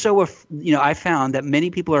 they're so, I found that many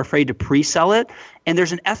people are afraid to pre-sell it. And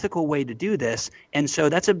there's an ethical way to do this. And so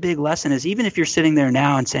that's a big lesson is even if you're sitting there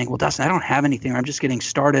now and saying, well, Dustin, I don't have anything, or I'm just getting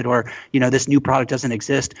started, or, this new product doesn't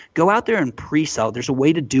exist, go out there and pre-sell. There's a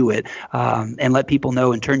way to do it and let people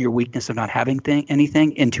know and turn your weakness of not having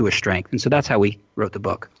anything into a strength. And so that's how we wrote the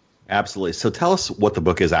book. Absolutely. So tell us what the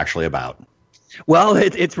book is actually about. Well,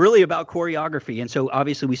 it's really about choreography. And so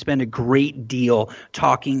obviously we spend a great deal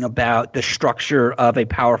talking about the structure of a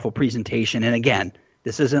powerful presentation. And again,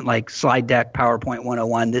 this isn't like slide deck, PowerPoint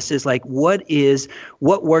 101. This is like what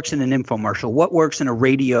works in an infomercial, what works in a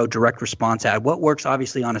radio direct response ad, what works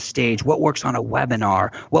obviously on a stage, what works on a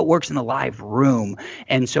webinar, what works in a live room.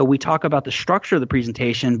 And so we talk about the structure of the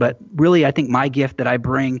presentation, but really I think my gift that I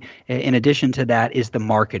bring in addition to that is the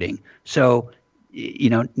marketing. So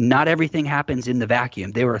not everything happens in the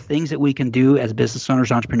vacuum. There are things that we can do as business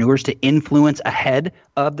owners, entrepreneurs to influence ahead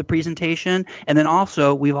of the presentation. And then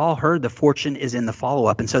also, we've all heard the fortune is in the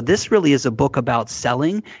follow-up. And so this really is a book about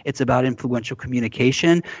selling. It's about influential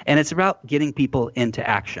communication, and it's about getting people into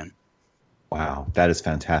action. Wow, that is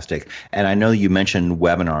fantastic. And I know you mentioned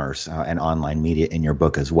webinars and online media in your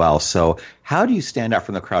book as well. So how do you stand out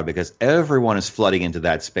from the crowd? Because everyone is flooding into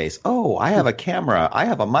that space. Oh, I have a camera. I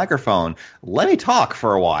have a microphone. Let me talk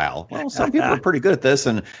for a while. Well, some people are pretty good at this,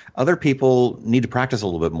 and other people need to practice a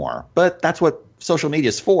little bit more. But that's what social media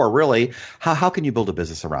is for, really. How can you build a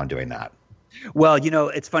business around doing that? Well,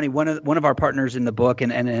 it's funny. One of our partners in the book,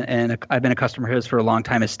 and I've been a customer of his for a long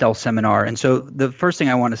time, is Stell Seminar. And so the first thing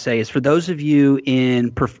I want to say is for those of you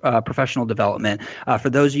in professional development,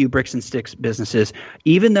 for those of you bricks and sticks businesses,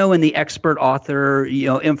 even though in the expert author,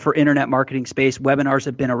 for internet marketing space, webinars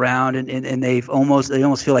have been around and they almost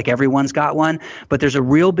feel like everyone's got one. But there's a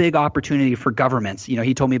real big opportunity for governments.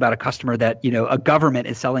 He told me about a customer that a government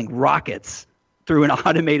is selling rockets through an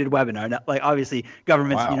automated webinar. Now, like obviously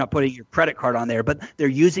governments, you're not putting your credit card on there, but they're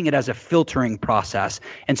using it as a filtering process.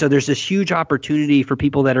 And so there's this huge opportunity for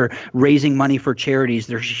people that are raising money for charities.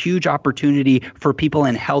 There's a huge opportunity for people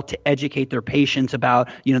in health to educate their patients about,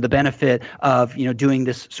 the benefit of, doing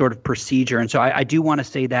this sort of procedure. And so I do want to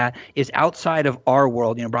say that is outside of our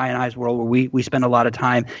world, Brian and I's world where we spend a lot of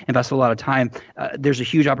time, invest a lot of time. There's a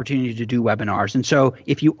huge opportunity to do webinars. And so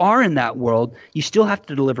if you are in that world, you still have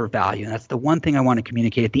to deliver value. And that's the one thing I want to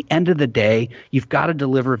communicate. At the end of the day, you've got to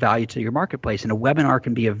deliver value to your marketplace. And a webinar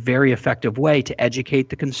can be a very effective way to educate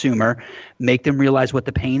the consumer, make them realize what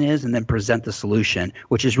the pain is, and then present the solution,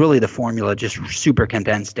 which is really the formula just super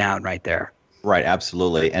condensed down right there. Right,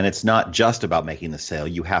 absolutely. And it's not just about making the sale.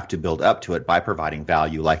 You have to build up to it by providing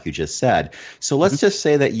value, like you just said. So let's just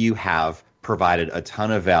say that you have provided a ton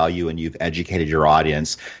of value and you've educated your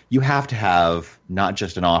audience. You have to have not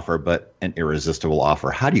just an offer, but an irresistible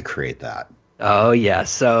offer. How do you create that? Oh, yeah.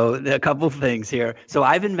 So a couple of things here. So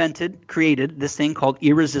I've created this thing called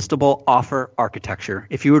irresistible offer architecture.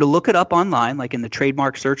 If you were to look it up online, like in the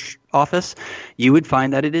trademark search office, you would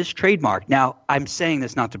find that it is trademarked. Now, I'm saying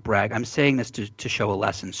this not to brag. I'm saying this to show a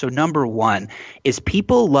lesson. So number one is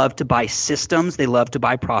people love to buy systems. They love to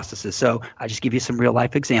buy processes. So I just give you some real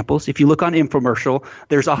life examples. If you look on infomercial,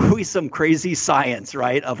 there's always some crazy science,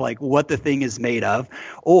 right, of like what the thing is made of.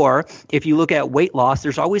 Or if you look at weight loss,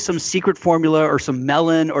 there's always some secret formula or some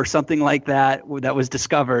melon or something like that was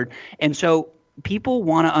discovered. And so people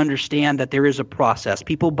want to understand that there is a process.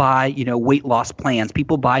 People buy, weight loss plans.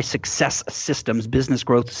 People buy success systems, business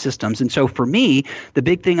growth systems. And so for me, the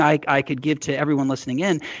big thing I could give to everyone listening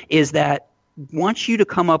in is that want you to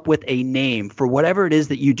come up with a name for whatever it is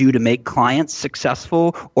that you do to make clients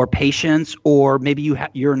successful or patients, or maybe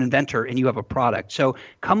you're an inventor and you have a product. So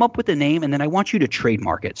come up with a name, and then I want you to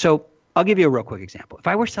trademark it. So I'll give you a real quick example. If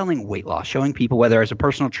I were selling weight loss, showing people whether as a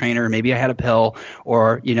personal trainer, maybe I had a pill,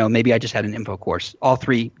 or maybe I just had an info course, all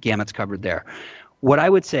three gamuts covered there. What I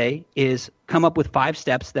would say is come up with 5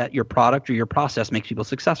 steps that your product or your process makes people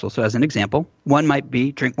successful. So as an example, 1 might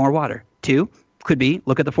be drink more water. 2 could be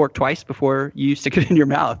look at the fork twice before you stick it in your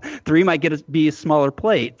mouth. 3 might be a smaller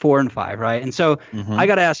plate. 4 and 5, right? And so I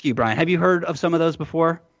got to ask you, Brian, have you heard of some of those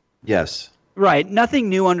before? Yes. Right. Nothing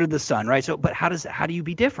new under the sun, right? So, but how do you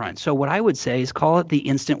be different? So what I would say is call it the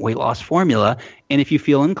instant weight loss formula. And if you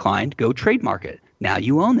feel inclined, go trademark it. Now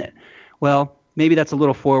you own it. Well, maybe that's a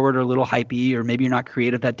little forward or a little hypey, or maybe you're not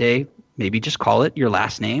creative that day. maybe just call it your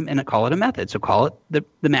last name and call it a method. So call it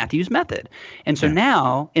the Mathews method. And so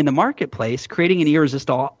now in the marketplace, creating an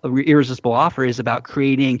irresistible offer is about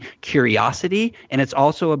creating curiosity, and it's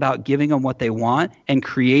also about giving them what they want and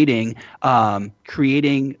creating a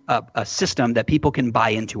system that people can buy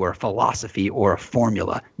into, or a philosophy or a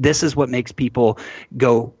formula. This is what makes people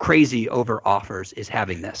go crazy over offers, is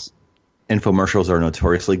having this. Infomercials are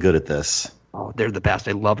notoriously good at this. Oh, they're the best.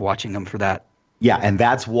 I love watching them for that. Yeah, and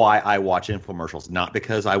that's why I watch infomercials, not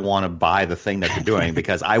because I want to buy the thing that they're doing,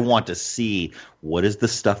 because I want to see what is the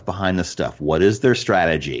stuff behind the stuff, what is their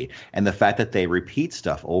strategy, and the fact that they repeat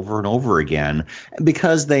stuff over and over again,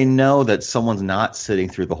 because they know that someone's not sitting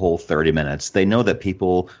through the whole 30 minutes. They know that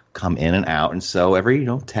people come in and out, and so every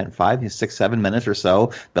 5, 6, 7 minutes or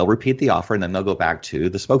so, they'll repeat the offer, and then they'll go back to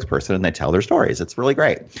the spokesperson and they tell their stories. It's really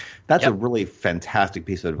great. That's a really fantastic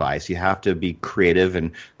piece of advice. You have to be creative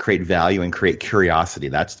and create value and create curiosity.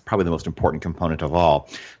 That's probably the most important component of all.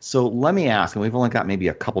 So let me ask, and we've only got maybe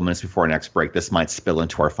a couple minutes before our next break. This might spill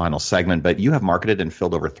into our final segment, but you have marketed and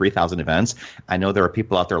filled over 3,000 events. I know there are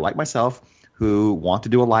people out there like myself who want to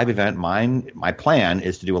do a live event. My plan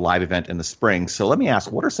is to do a live event in the spring. So let me ask,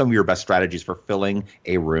 what are some of your best strategies for filling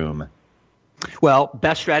a room? Well,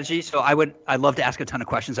 best strategy. So I'd love to ask a ton of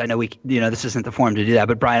questions. I know this isn't the forum to do that,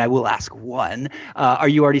 but Brian, I will ask one. Are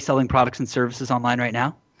you already selling products and services online right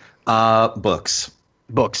now? Books.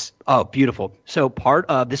 Oh, beautiful. So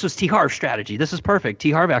this was T. Harv's strategy. This is perfect.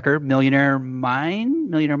 T. Harv Eker, Millionaire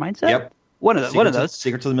Mindset. Yep. One of those.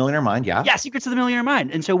 Secrets of the Millionaire Mind, yeah. Yeah, Secrets of the Millionaire Mind.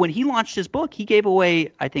 And so when he launched his book, he gave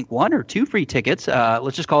away, I think, 1 or 2 free tickets,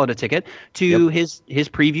 let's just call it a ticket, to his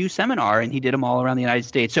preview seminar, and he did them all around the United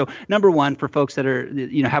States. So number one, for folks that are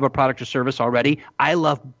have a product or service already, I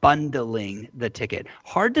love bundling the ticket.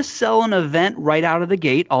 Hard to sell an event right out of the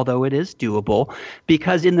gate, although it is doable,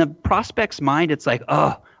 because in the prospect's mind, it's like,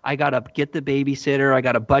 I got to get the babysitter. I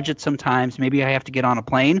got to budget sometimes. Maybe I have to get on a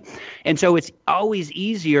plane. And so it's always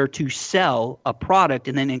easier to sell a product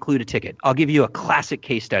and then include a ticket. I'll give you a classic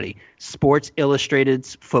case study. Sports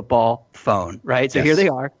Illustrated's football phone, right? So here they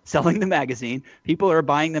are selling the magazine. People are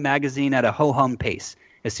buying the magazine at a ho-hum pace.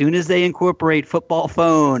 As soon as they incorporate football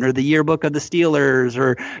phone or the yearbook of the Steelers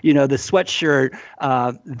or, the sweatshirt,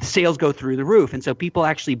 the sales go through the roof. And so people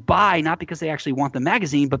actually buy, not because they actually want the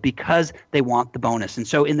magazine, but because they want the bonus. And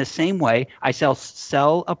so in the same way, I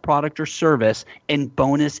sell a product or service and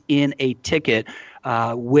bonus in a ticket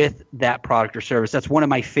with that product or service. That's one of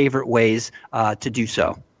my favorite ways to do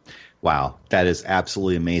so. Wow, that is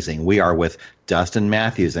absolutely amazing. We are with Dustin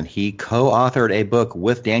Mathews, and he co-authored a book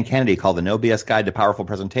with Dan Kennedy called The No BS Guide to Powerful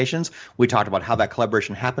Presentations. We talked about how that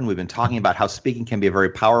collaboration happened. We've been talking about how speaking can be a very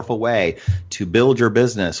powerful way to build your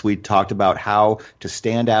business. We talked about how to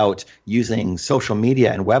stand out using social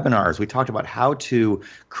media and webinars. We talked about how to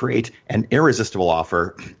create an irresistible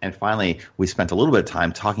offer. And finally, we spent a little bit of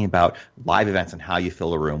time talking about live events and how you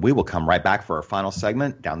fill a room. We will come right back for our final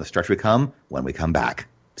segment. Down the stretch we come when we come back.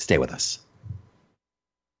 Stay with us.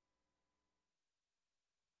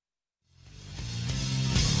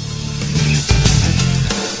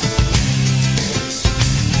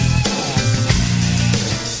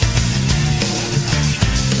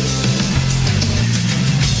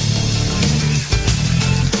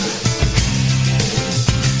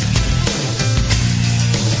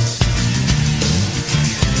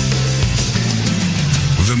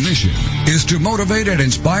 The mission is to motivate and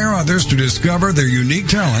inspire others to discover their unique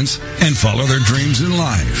talents and follow their dreams in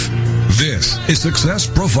life. This is Success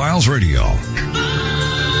Profiles Radio.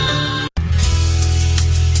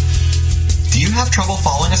 Do you have trouble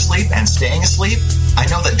falling asleep and staying asleep? I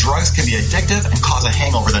know that drugs can be addictive and cause a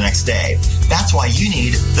hangover the next day. That's why you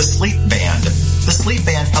need the Sleep Band. The Sleep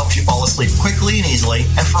Band helps you fall asleep quickly and easily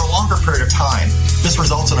and for a longer period of time. This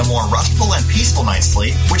results in a more restful and peaceful night's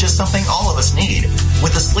sleep, which is something all of us need.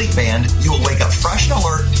 With the Sleep Band, you will wake up fresh and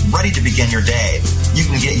alert, ready to begin your day. You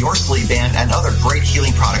can get your Sleep Band and other great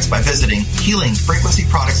healing products by visiting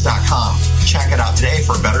healingfrequencyproducts.com. Check it out today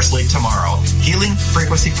for better sleep tomorrow.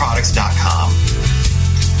 healingfrequencyproducts.com.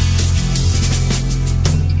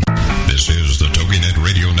 This is the TogiNet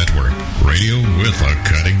Radio Network. Radio with a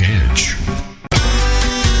cutting edge.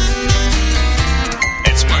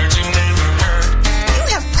 It's words you never heard. You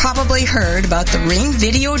have probably heard about the Ring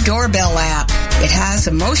Video Doorbell app. It has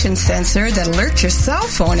a motion sensor that alerts your cell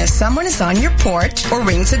phone if someone is on your porch or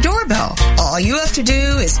rings a doorbell. All you have to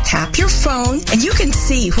do is tap your phone and you can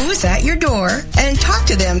see who is at your door and talk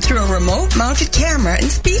to them through a remote-mounted camera and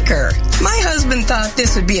speaker. My husband thought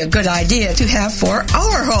this would be a good idea to have for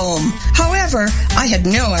our home. However, I had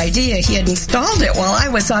no idea he had installed it while I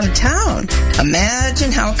was out of town.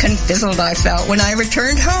 Imagine how confizzled I felt when I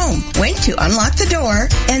returned home, went to unlock the door,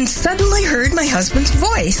 and suddenly heard my husband's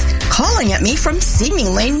voice calling at me from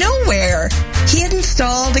seemingly nowhere. He had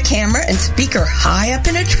installed a camera and speaker high up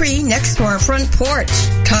in a tree next to our front porch.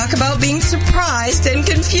 Talk about being surprised and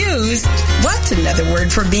confused. What's another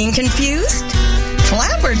word for being confused?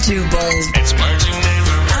 Flabbertubled.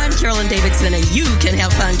 I'm Carolyn Davidson, and you can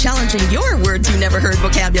have fun challenging your words you never heard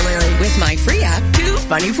vocabulary with my free app, Too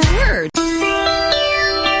Funny for Words.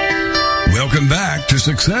 Welcome back to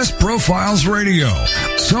Success Profiles Radio.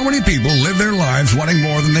 So many people live their lives wanting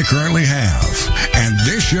more than they currently have. And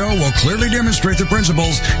this show will clearly demonstrate the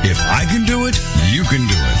principles, if I can do it, you can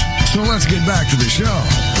do it. So let's get back to the show.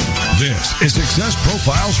 This is Success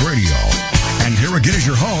Profiles Radio. And here again is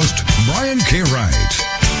your host, Brian K. Wright.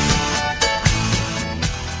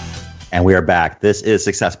 And we are back. This is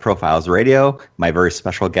Success Profiles Radio. My very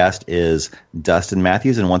special guest is Dustin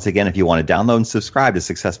Mathews. And once again, if you want to download and subscribe to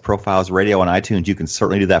Success Profiles Radio on iTunes, you can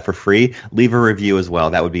certainly do that for free. Leave a review as well.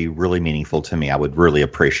 That would be really meaningful to me. I would really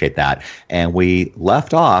appreciate that. And we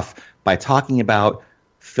left off by talking about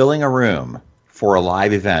filling a room for a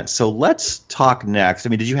live event. So let's talk next. I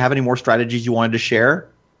mean, did you have any more strategies you wanted to share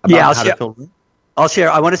about how to fill a room? I'll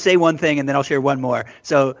share. I want to say one thing, and then I'll share one more.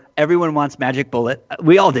 So everyone wants magic bullet.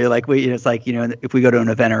 We all do. Like it's like if we go to an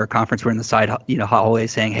event or a conference, we're in the side hallway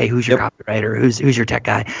saying, "Hey, who's your copywriter? Who's your tech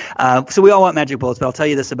guy?" So we all want magic bullets. But I'll tell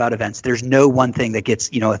you this about events: there's no one thing that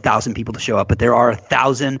gets 1,000 people to show up, but there are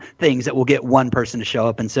 1,000 things that will get one person to show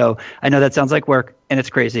up. And so I know that sounds like work, and it's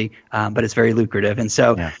crazy, but it's very lucrative. And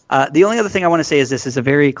so the only other thing I want to say is this is a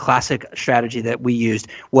very classic strategy that we used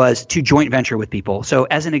was to joint venture with people. So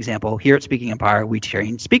as an example, here at Speaking Empire, we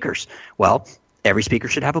train speakers. Well, every speaker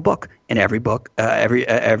should have a book, and every book,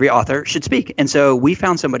 every author should speak. And so we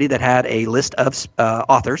found somebody that had a list of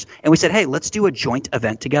authors, and we said, hey, let's do a joint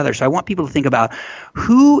event together. So I want people to think about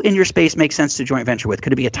who in your space makes sense to joint venture with.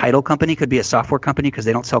 Could it be a title company? Could it be a software company because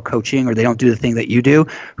they don't sell coaching or they don't do the thing that you do?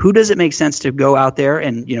 Who does it make sense to go out there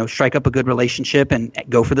and strike up a good relationship and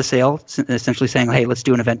go for the sale, essentially saying, hey, let's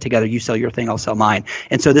do an event together. You sell your thing, I'll sell mine.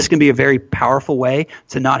 And so this can be a very powerful way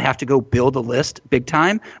to not have to go build a list big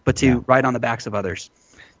time, but to ride on the backs of others.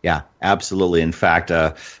 Yeah, absolutely. In fact,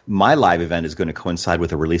 my live event is going to coincide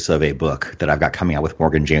with the release of a book that I've got coming out with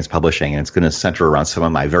Morgan James Publishing, and it's going to center around some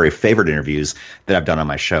of my very favorite interviews that I've done on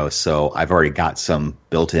my show. So I've already got some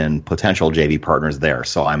built-in potential JV partners there,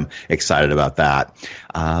 so I'm excited about that.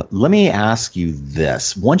 Let me ask you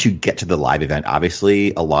this. Once you get to the live event,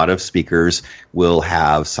 obviously a lot of speakers will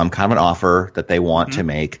have some kind of an offer that they want to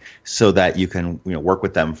make so that you can work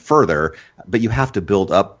with them further, but you have to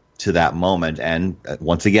build up to that moment. And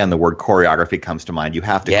once again, the word choreography comes to mind. You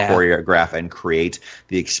have to choreograph and create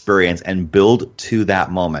the experience and build to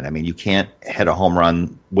that moment. I mean, you can't hit a home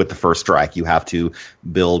run with the first strike. You have to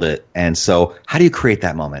build it. And so how do you create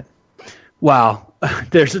that moment? Wow.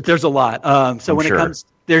 There's a lot. So when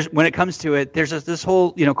it comes to it, there's this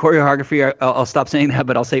whole, choreography. I'll stop saying that,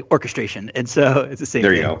 but I'll say orchestration. And so it's the same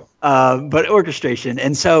thing. There you go. But orchestration.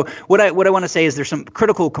 And so what I want to say is there's some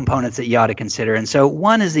critical components that you ought to consider. And so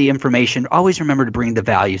one is the information. Always remember to bring the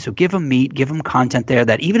value. So give them meat, give them content there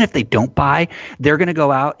that even if they don't buy, they're going to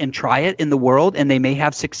go out and try it in the world and they may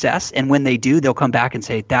have success. And when they do, they'll come back and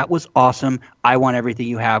say, that was awesome. I want everything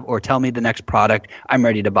you have, or tell me the next product I'm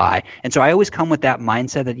ready to buy. And so I always come with that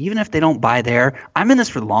mindset that even if they don't buy there, I'm in this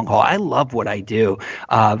for the long haul. I love what I do.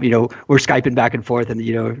 We're Skyping back and forth and,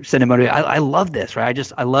 sending motivation. I love this,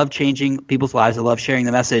 right? I love changing people's lives. I love sharing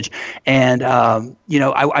the message. And,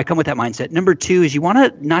 I come with that mindset. Number two is you want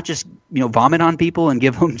to not just, vomit on people and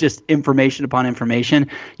give them just information upon information.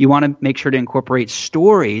 You want to make sure to incorporate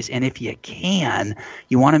stories. And if you can,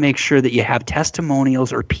 you want to make sure that you have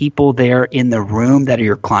testimonials or people there in the room that are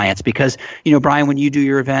your clients. Because, Brian, when you do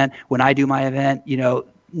your event, when I do my event,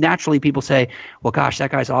 naturally people say, well, gosh,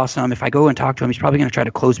 that guy's awesome. If I go and talk to him, he's probably going to try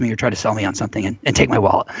to close me or try to sell me on something and take my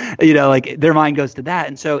wallet. Like their mind goes to that.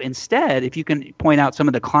 And so instead, if you can point out some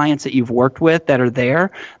of the clients that you've worked with that are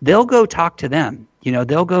there, they'll go talk to them.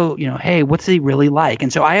 They'll go, hey, what's he really like?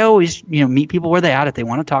 And so I always, meet people where they're at. If they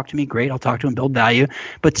want to talk to me, great, I'll talk to them, build value.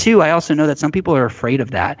 But two, I also know that some people are afraid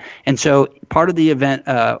of that. And so part of the event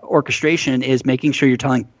orchestration is making sure you're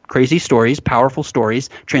telling crazy stories, powerful stories,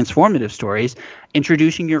 transformative stories,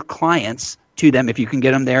 introducing your clients to them if you can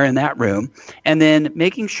get them there in that room, and then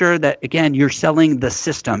making sure that, again, you're selling the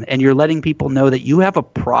system and you're letting people know that you have a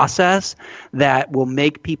process that will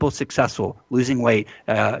make people successful, losing weight,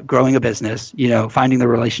 growing a business, finding the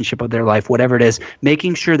relationship of their life, whatever it is,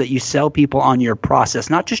 making sure that you sell people on your process,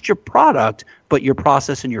 not just your product, but your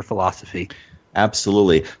process and your philosophy.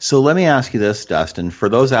 Absolutely. So let me ask you this, Dustin, for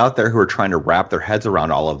those out there who are trying to wrap their heads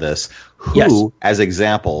around all of this, who, as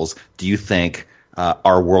examples, do you think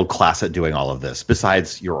are world-class at doing all of this,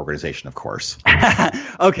 besides your organization, of course?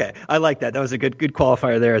 Okay, I like that. That was a good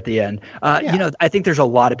qualifier there at the end. I think there's a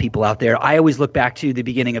lot of people out there. I always look back to the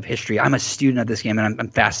beginning of history. I'm a student of this game, and I'm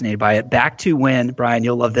fascinated by it. Back to when, Brian,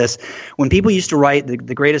 you'll love this, when people used to write, the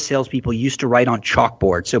greatest salespeople used to write on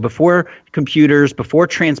chalkboards. So before computers, before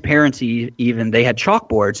transparency even, they had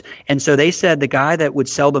chalkboards. And so they said the guy that would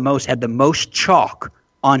sell the most had the most chalk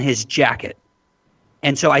on his jacket.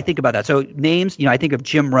 And so I think about that. So names, I think of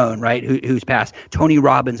Jim Rohn, right, who's passed. Tony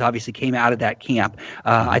Robbins obviously came out of that camp.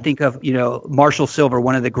 I think of, Marshall Silver,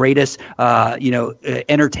 one of the greatest,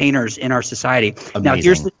 entertainers in our society. Amazing.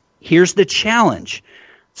 Now, here's the challenge.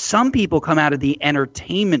 Some people come out of the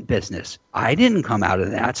entertainment business. I didn't come out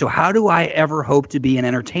of that. So how do I ever hope to be an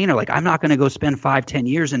entertainer? Like, I'm not going to go spend 5-10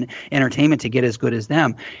 years in entertainment to get as good as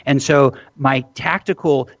them. And so my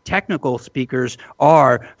technical speakers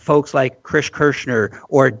are folks like Chris Kirshner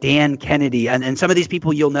or Dan Kennedy. And some of these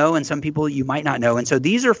people you'll know and some people you might not know. And so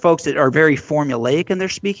these are folks that are very formulaic in their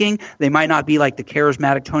speaking. They might not be like the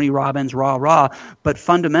charismatic Tony Robbins, rah, but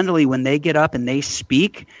fundamentally when they get up and they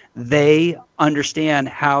speak, they understand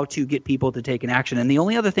how to get people to take an action. And the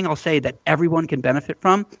only other thing I'll say that everyone can benefit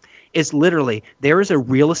from is literally there is a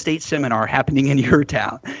real estate seminar happening in your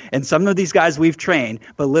town. And some of these guys we've trained,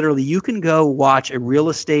 but literally you can go watch a real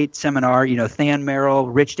estate seminar, Than Merrill,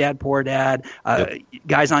 Rich Dad, Poor Dad,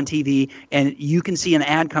 guys on TV, and you can see an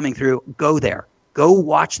ad coming through. Go there. Go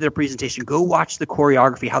watch their presentation. Go watch the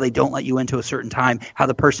choreography, how they don't let you into a certain time, how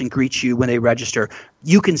the person greets you when they register.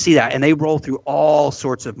 You can see that, and they roll through all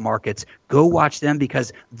sorts of markets. Go watch them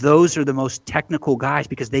because those are the most technical guys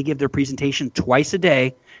because they give their presentation twice a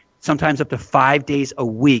day, sometimes up to 5 days a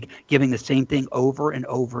week, giving the same thing over and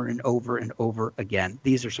over and over and over again.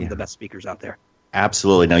 These are some of the best speakers out there.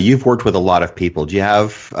 Absolutely. Now, you've worked with a lot of people. Do you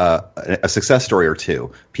have a success story or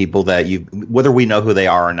two? People that you, whether we know who they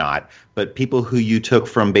are or not, but people who you took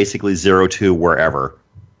from basically zero to wherever?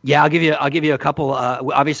 Yeah, I'll give you a couple.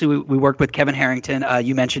 Obviously, we worked with Kevin Harrington.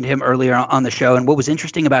 You mentioned him earlier on the show. And what was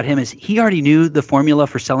interesting about him is he already knew the formula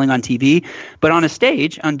for selling on TV. But on a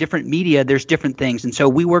stage, on different media, there's different things. And so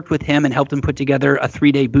we worked with him and helped him put together a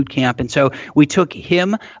 3-day boot camp. And so we took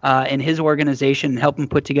him and his organization and helped him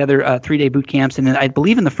put together 3-day boot camps. And I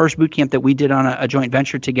believe in the first boot camp that we did on a joint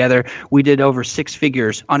venture together, we did over 6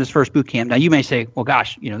 figures on his first boot camp. Now, you may say, well,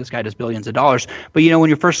 gosh, this guy does billions of dollars. But, when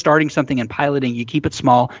you're first starting something and piloting, you keep it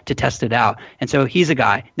small to test it out. And so he's a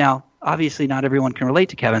guy. Now, obviously not everyone can relate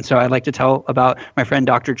to Kevin. So I'd like to tell about my friend,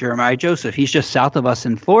 Dr. Jeremiah Joseph. He's just south of us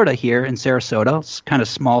in Florida here in Sarasota. It's kind of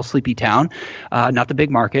small, sleepy town, not the big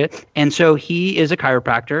market. And so he is a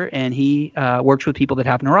chiropractor and he works with people that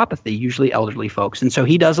have neuropathy, usually elderly folks. And so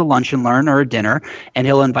he does a lunch and learn or a dinner and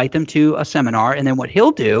he'll invite them to a seminar. And then what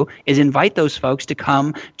he'll do is invite those folks to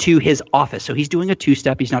come to his office. So he's doing a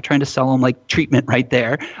 2-step. He's not trying to sell them like treatment right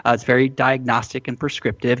there. It's very diagnostic and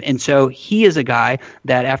prescriptive. And so he is a guy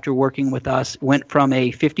that after working with us went from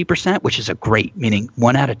a 50%, which is a great, meaning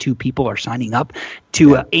 1 out of 2 people are signing up,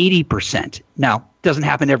 to 80%. Now, doesn't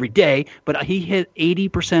happen every day, but he hit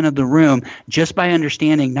 80% of the room just by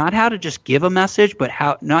understanding not how to just give a message, but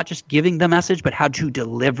how not just giving the message, but how to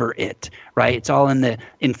deliver it, right? It's all in the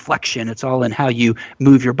inflection. It's all in how you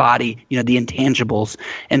move your body, the intangibles.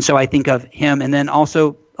 And so I think of him. And then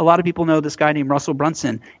also a lot of people know this guy named Russell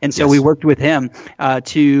Brunson. And so we worked with him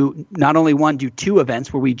to not only do 2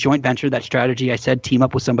 events where we joint venture that strategy. I said team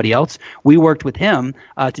up with somebody else. We worked with him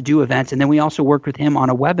to do events. And then we also worked with him on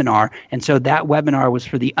a webinar. And so that webinar was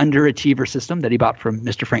for the underachiever system that he bought from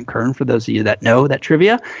Mr. Frank Kern, for those of you that know that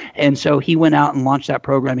trivia. And so he went out and launched that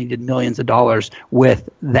program. He did millions of dollars with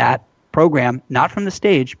that program, not from the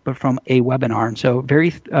stage, but from a webinar. And so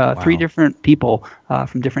 3 different people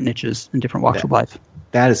from different niches and different walks of life.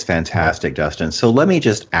 That is fantastic, Dustin. So let me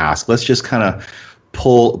just ask, let's just kind of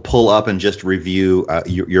pull up and just review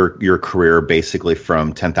your career basically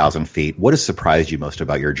from 10,000 feet. What has surprised you most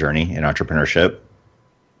about your journey in entrepreneurship?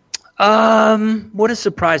 What has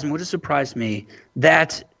surprised me?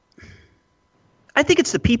 That I think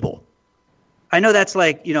it's the people. I know that's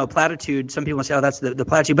like, platitude. Some people say, oh, that's the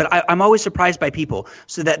platitude. But I'm always surprised by people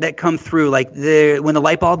so that come through. Like when the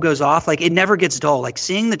light bulb goes off, like it never gets dull. Like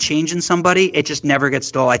seeing the change in somebody, it just never gets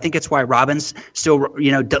dull. I think it's why Robbins still,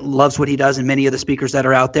 loves what he does, and many of the speakers that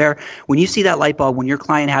are out there. When you see that light bulb, when your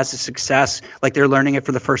client has a success, like they're learning it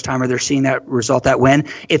for the first time or they're seeing that result, that win,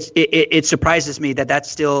 it surprises me that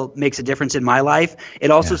still makes a difference in my life.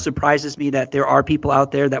 It also surprises me that there are people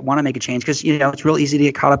out there that want to make a change because, it's real easy to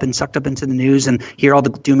get caught up and sucked up into the news and hear all the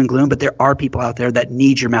doom and gloom, but there are people out there that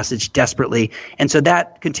need your message desperately. And so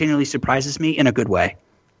that continually surprises me in a good way.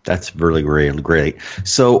 That's really, really great.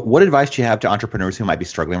 So what advice do you have to entrepreneurs who might be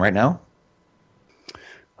struggling right now?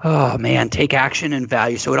 Oh, man, take action and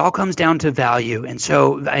value. So it all comes down to value. And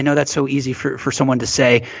so I know that's so easy for someone to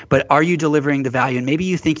say, but are you delivering the value? And maybe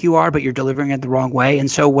you think you are, but you're delivering it the wrong way. And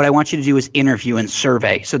so what I want you to do is interview and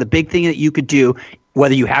survey. So the big thing that you could do,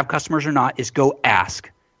 whether you have customers or not, is go ask.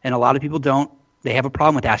 And a lot of people don't. They have a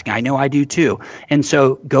problem with asking. I know I do too. And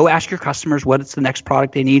so go ask your customers what's the next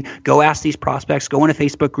product they need. Go ask these prospects. Go in a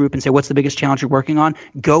Facebook group and say, what's the biggest challenge you're working on?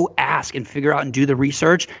 Go ask and figure out and do the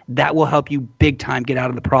research. That will help you big time get out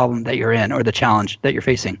of the problem that you're in or the challenge that you're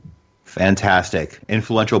facing. Fantastic.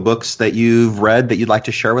 Influential books that you've read that you'd like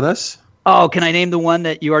to share with us? Oh, can I name the one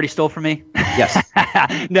that you already stole from me? Yes.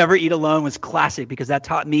 Never Eat Alone was classic because that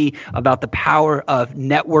taught me about the power of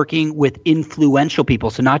networking with influential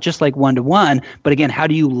people. So not just like one-to-one, but again, how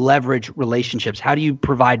do you leverage relationships? How do you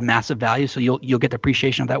provide massive value? So you'll get the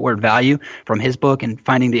appreciation of that word value from his book and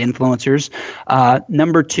finding the influencers.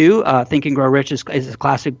 Number 2, Think and Grow Rich is a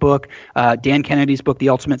classic book. Dan Kennedy's book, The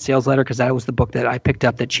Ultimate Sales Letter, because that was the book that I picked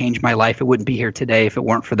up that changed my life. It wouldn't be here today if it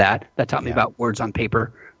weren't for that. That taught me about words on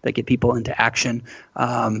paper that get people into action.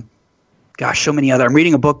 So many other. I'm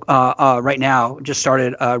reading a book right now, just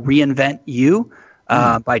started, Reinvent You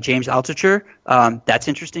by James Altucher. That's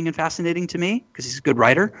interesting and fascinating to me because he's a good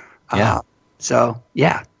writer.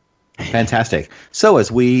 Fantastic. So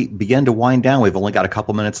as we begin to wind down, we've only got a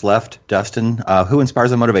couple minutes left. Dustin, who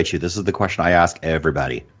inspires and motivates you? This is the question I ask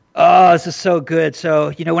everybody. Oh, this is so good.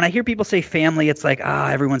 So, when I hear people say family, it's like,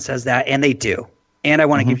 everyone says that, and they do. And I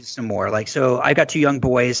want to give you some more. I got 2 young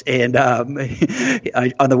boys, and on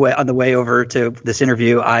the way over to this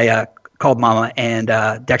interview, I called Mama, and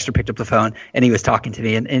Dexter picked up the phone, and he was talking to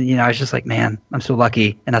me, and I was just like, man, I'm so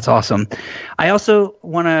lucky, and that's awesome. I also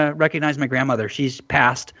want to recognize my grandmother. She's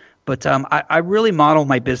passed. But I really model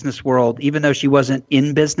my business world, even though she wasn't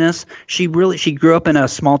in business. She grew up in a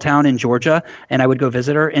small town in Georgia, and I would go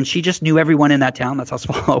visit her, and she just knew everyone in that town. That's how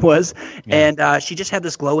small it was. Yeah. And she just had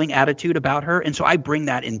this glowing attitude about her. And so I bring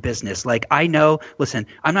that in business. Like, I know, listen,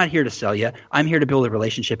 I'm not here to sell you. I'm here to build a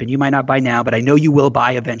relationship, and you might not buy now, but I know you will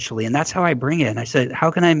buy eventually. And that's how I bring it. And I said,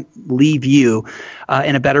 how can I leave you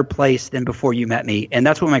in a better place than before you met me? And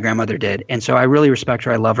that's what my grandmother did. And so I really respect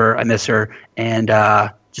her. I love her. I miss her. And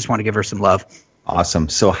just want to give her some love. Awesome.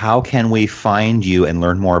 So how can we find you and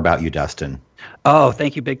learn more about you, Dustin? Oh,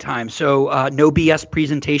 thank you big time. So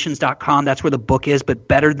nobspresentations.com, that's where the book is. But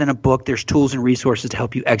better than a book, there's tools and resources to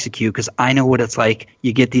help you execute because I know what it's like.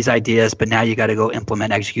 You get these ideas, but now you got to go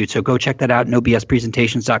implement, execute. So go check that out,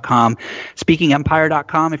 nobspresentations.com.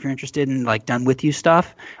 Speakingempire.com if you're interested in done with you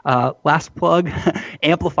stuff. Last plug,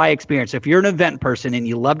 Amplify Experience. So if you're an event person and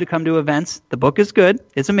you love to come to events, the book is good.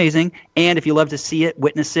 It's amazing. And if you love to see it,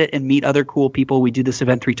 witness it, and meet other cool people, we do this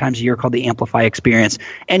event 3 times a year called the Amplify Experience.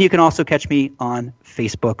 And you can also catch me on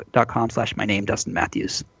facebook.com/my name, Dustin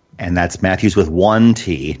Mathews. And that's Mathews with 1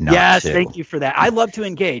 T, not 2. Yes, thank you for that. I love to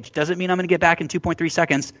engage. Doesn't mean I'm going to get back in 2.3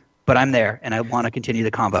 seconds, but I'm there, and I want to continue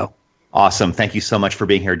the convo. Awesome. Thank you so much for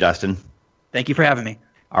being here, Dustin. Thank you for having me.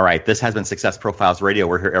 All right. This has been Success Profiles Radio.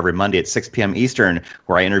 We're here every Monday at 6 p.m. Eastern,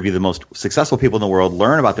 where I interview the most successful people in the world,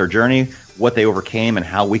 learn about their journey, what they overcame, and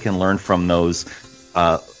how we can learn from those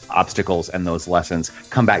obstacles and those lessons.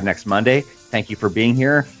 Come back next Monday. Thank you for being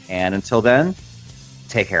here. And until then,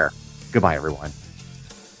 take care. Goodbye, everyone.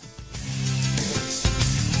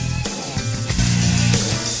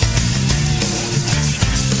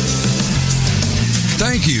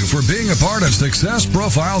 Thank you for being a part of Success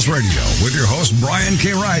Profiles Radio with your host, Brian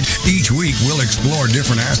K. Wright. Each week, we'll explore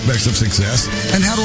different aspects of success and how to